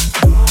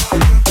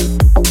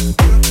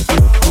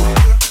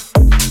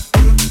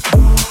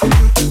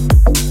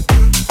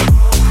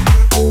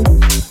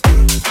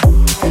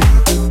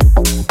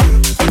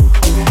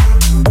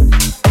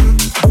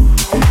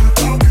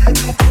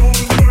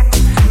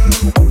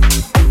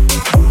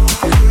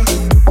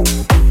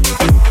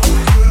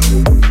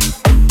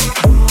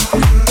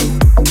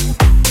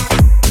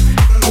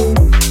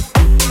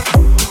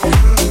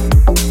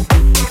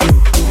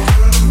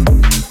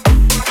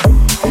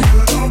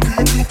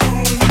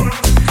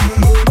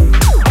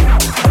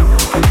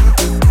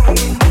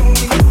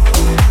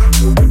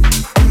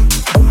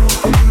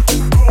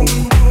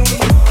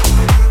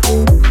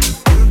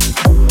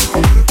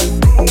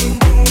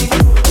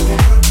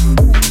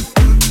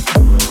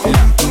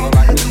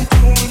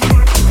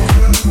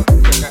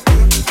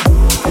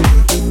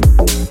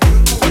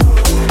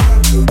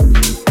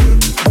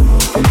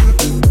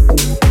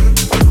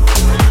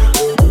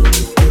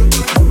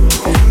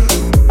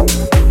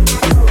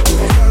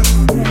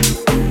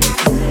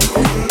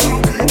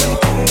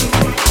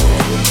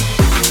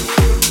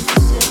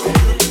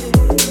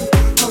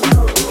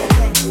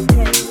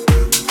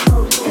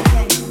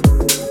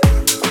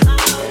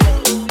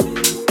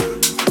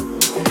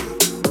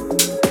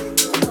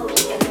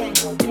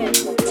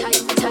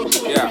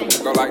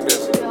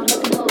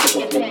 Go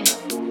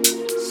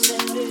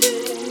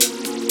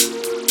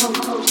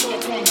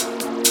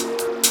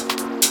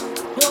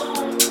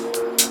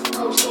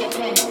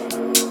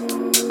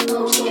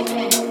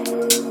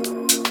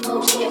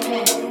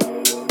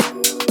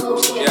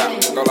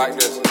like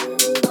this.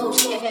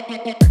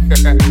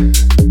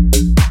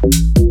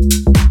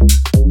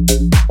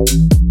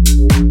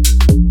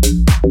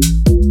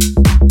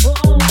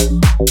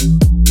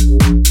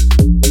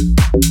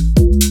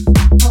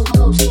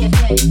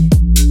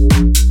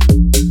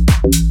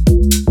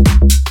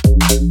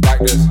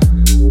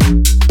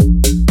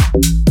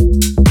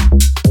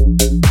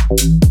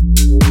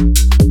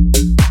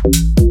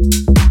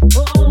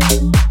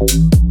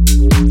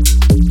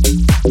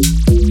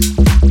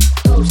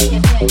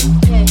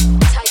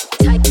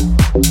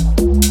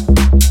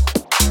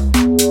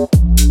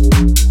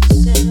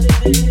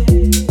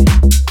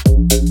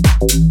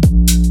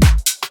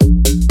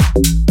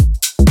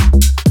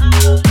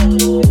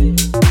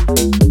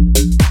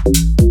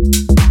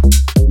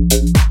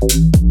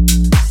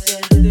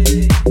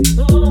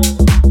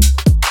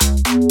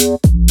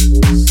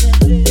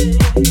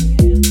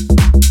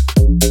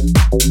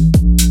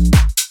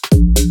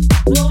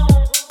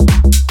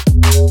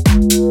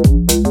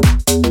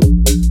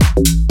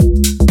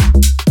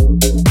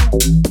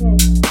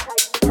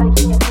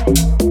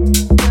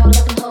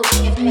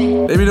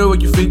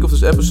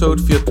 Episode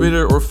via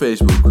Twitter or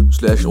Facebook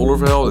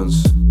 /Oliver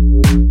Heldens.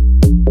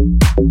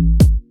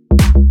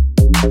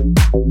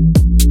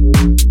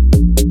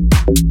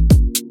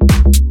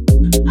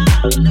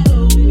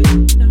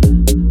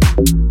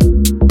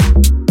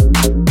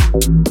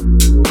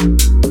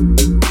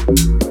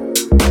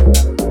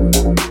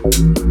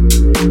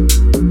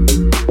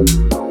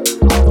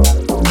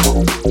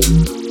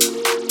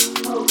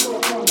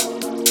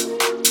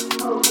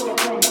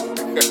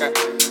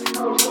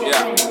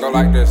 Yeah, go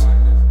like this.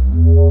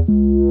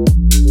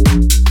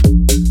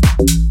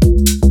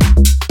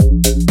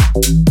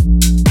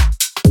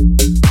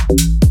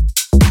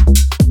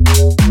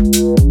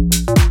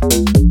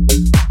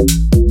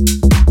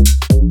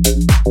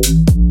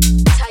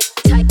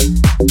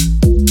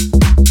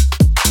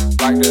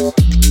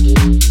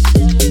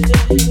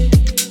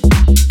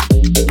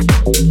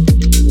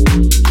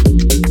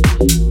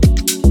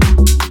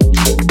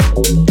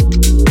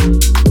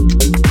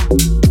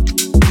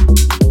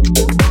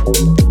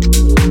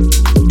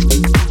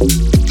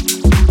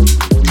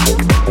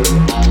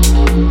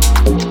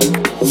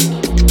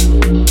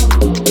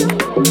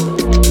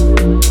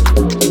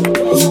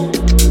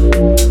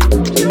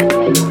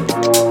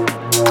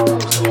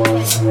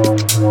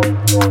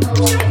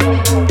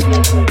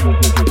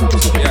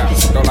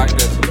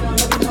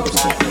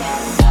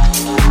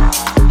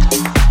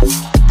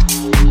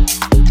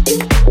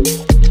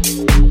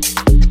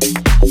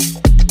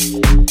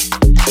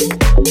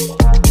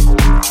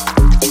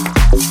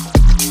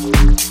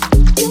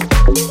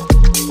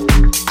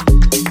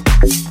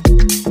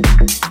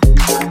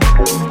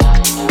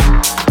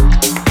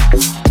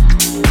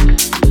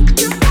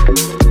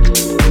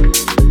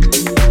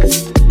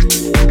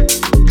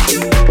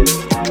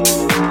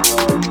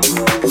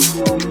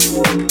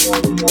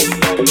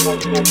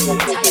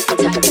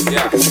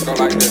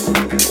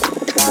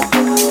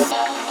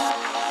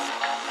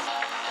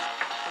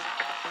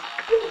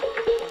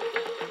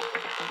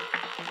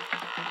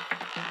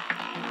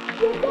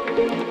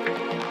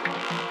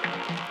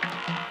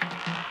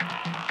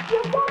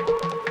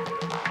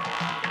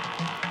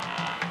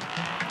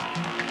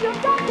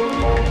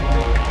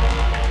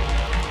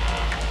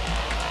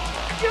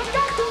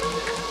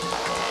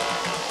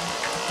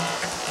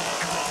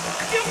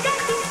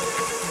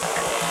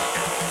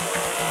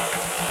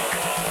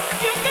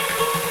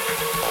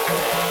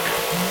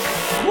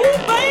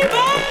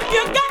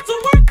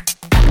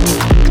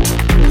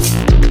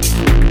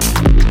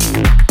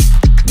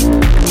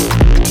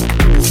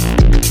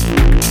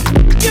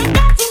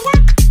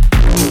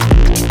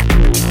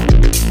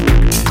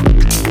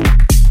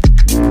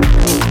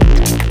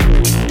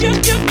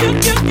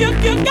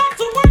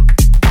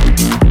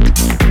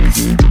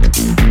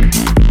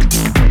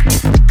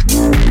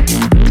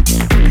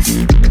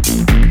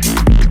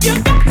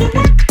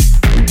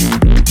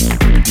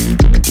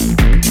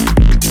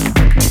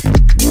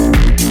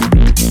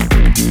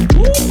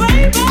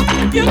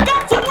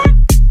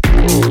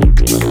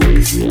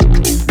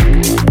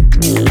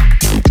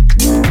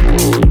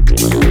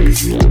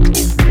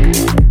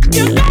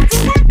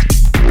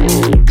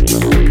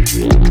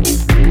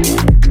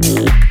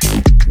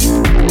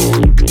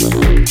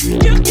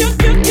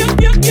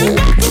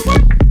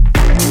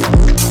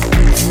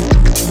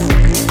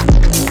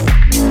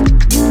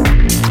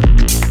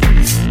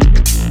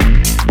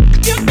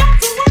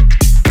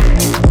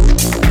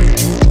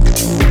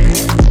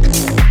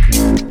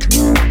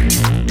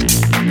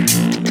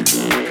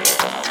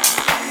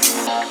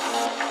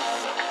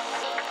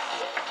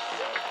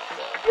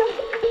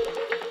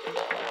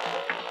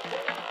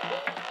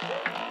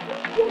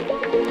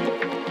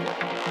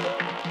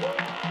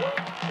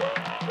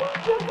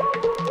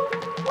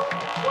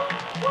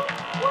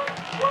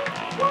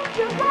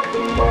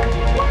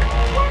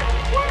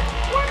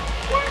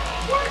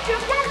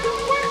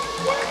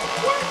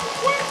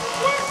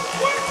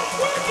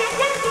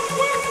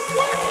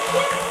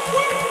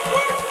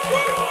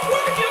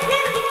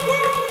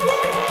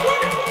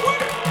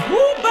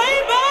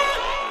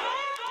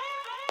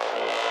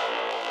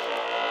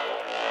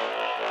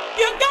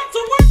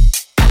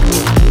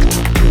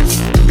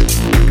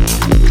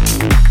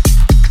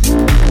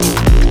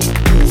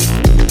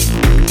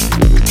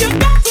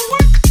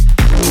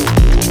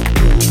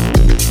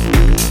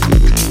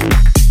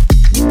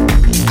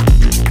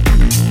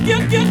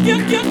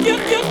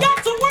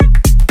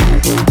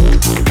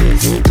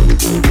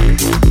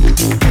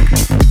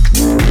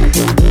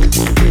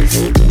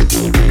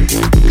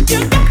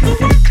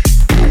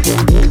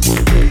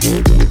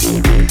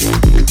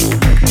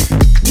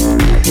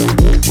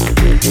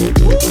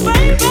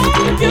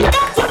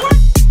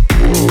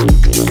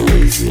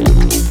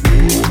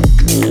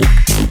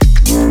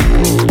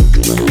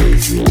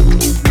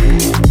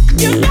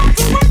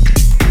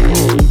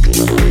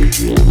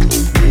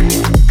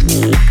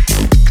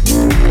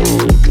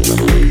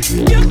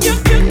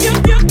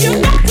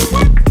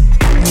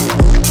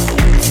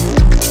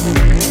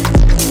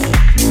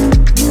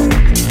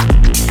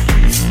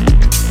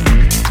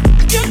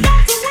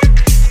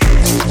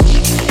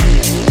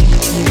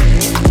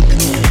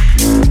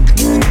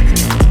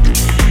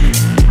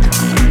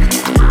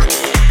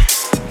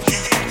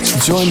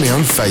 Join me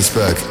on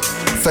Facebook,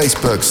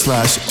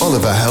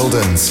 Facebook/Oliver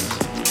Heldens.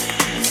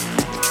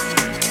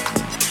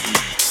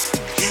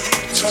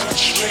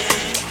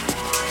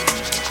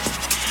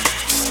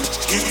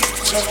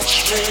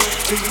 Touch me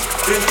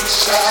deep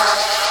inside.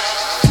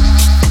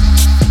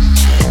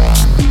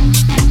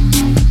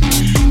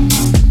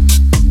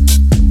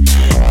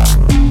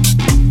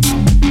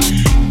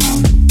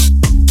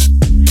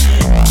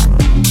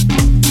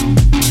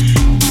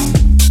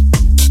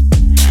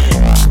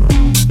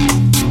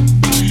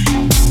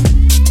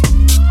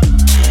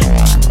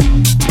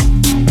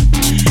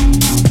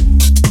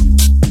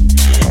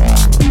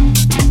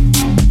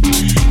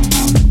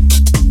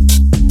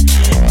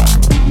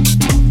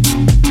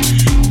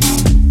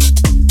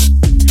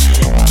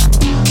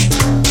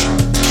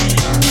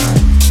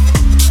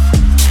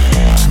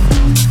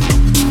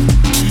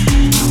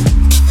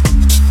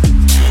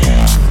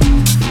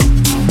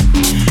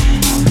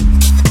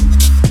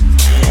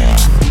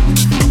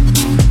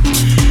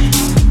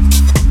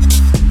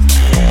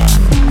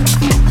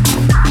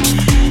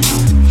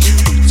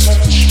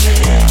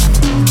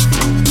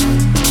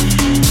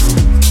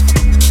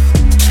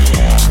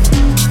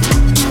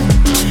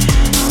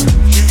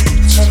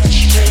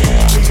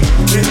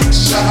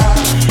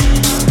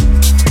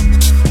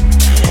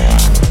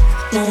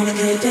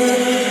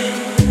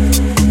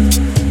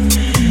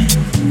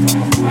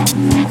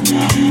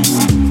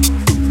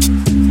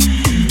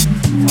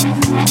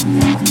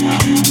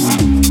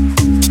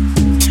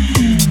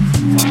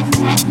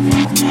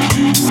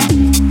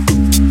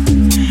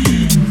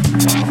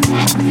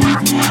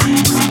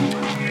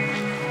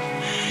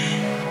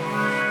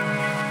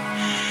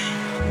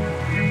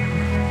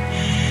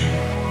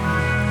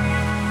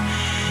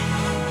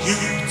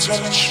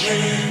 Touch me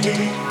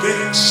deep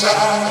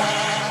inside.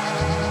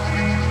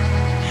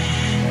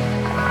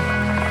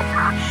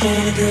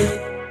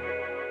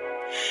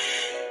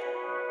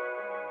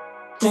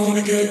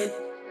 Gonna get,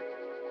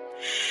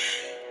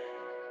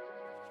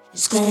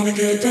 it's gonna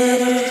get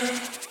better.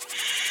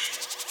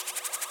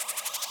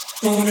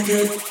 Gonna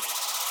get.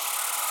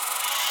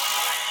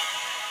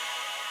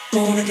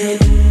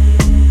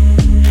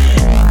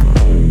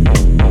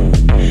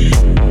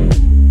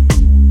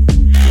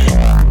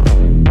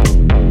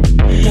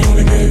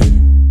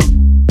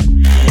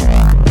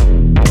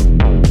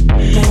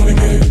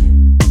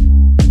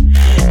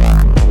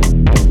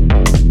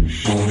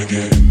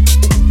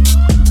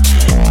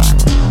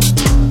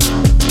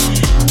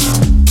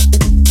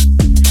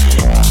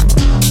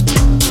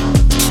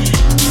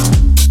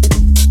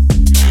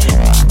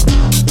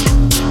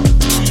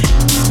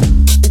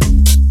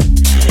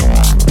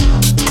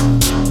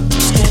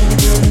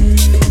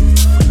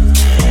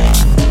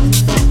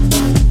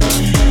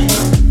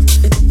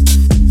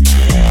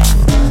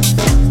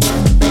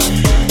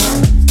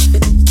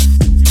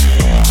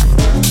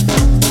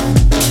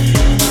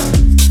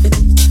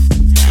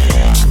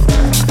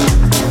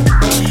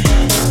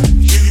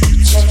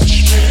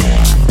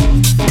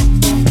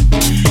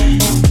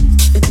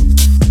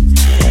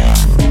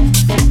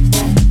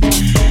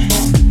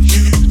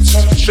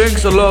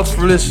 Thanks a lot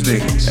for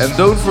listening, and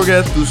don't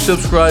forget to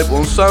subscribe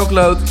on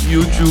SoundCloud,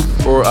 YouTube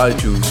or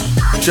iTunes.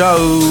 Ciao!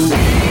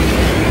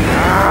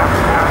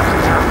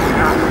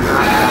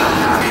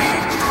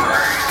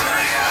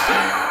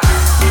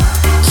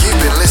 You've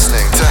been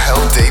listening to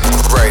Hell Deep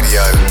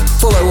Radio.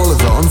 Follow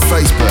Oliver on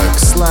Facebook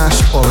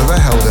 /Oliver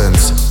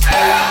Heldens.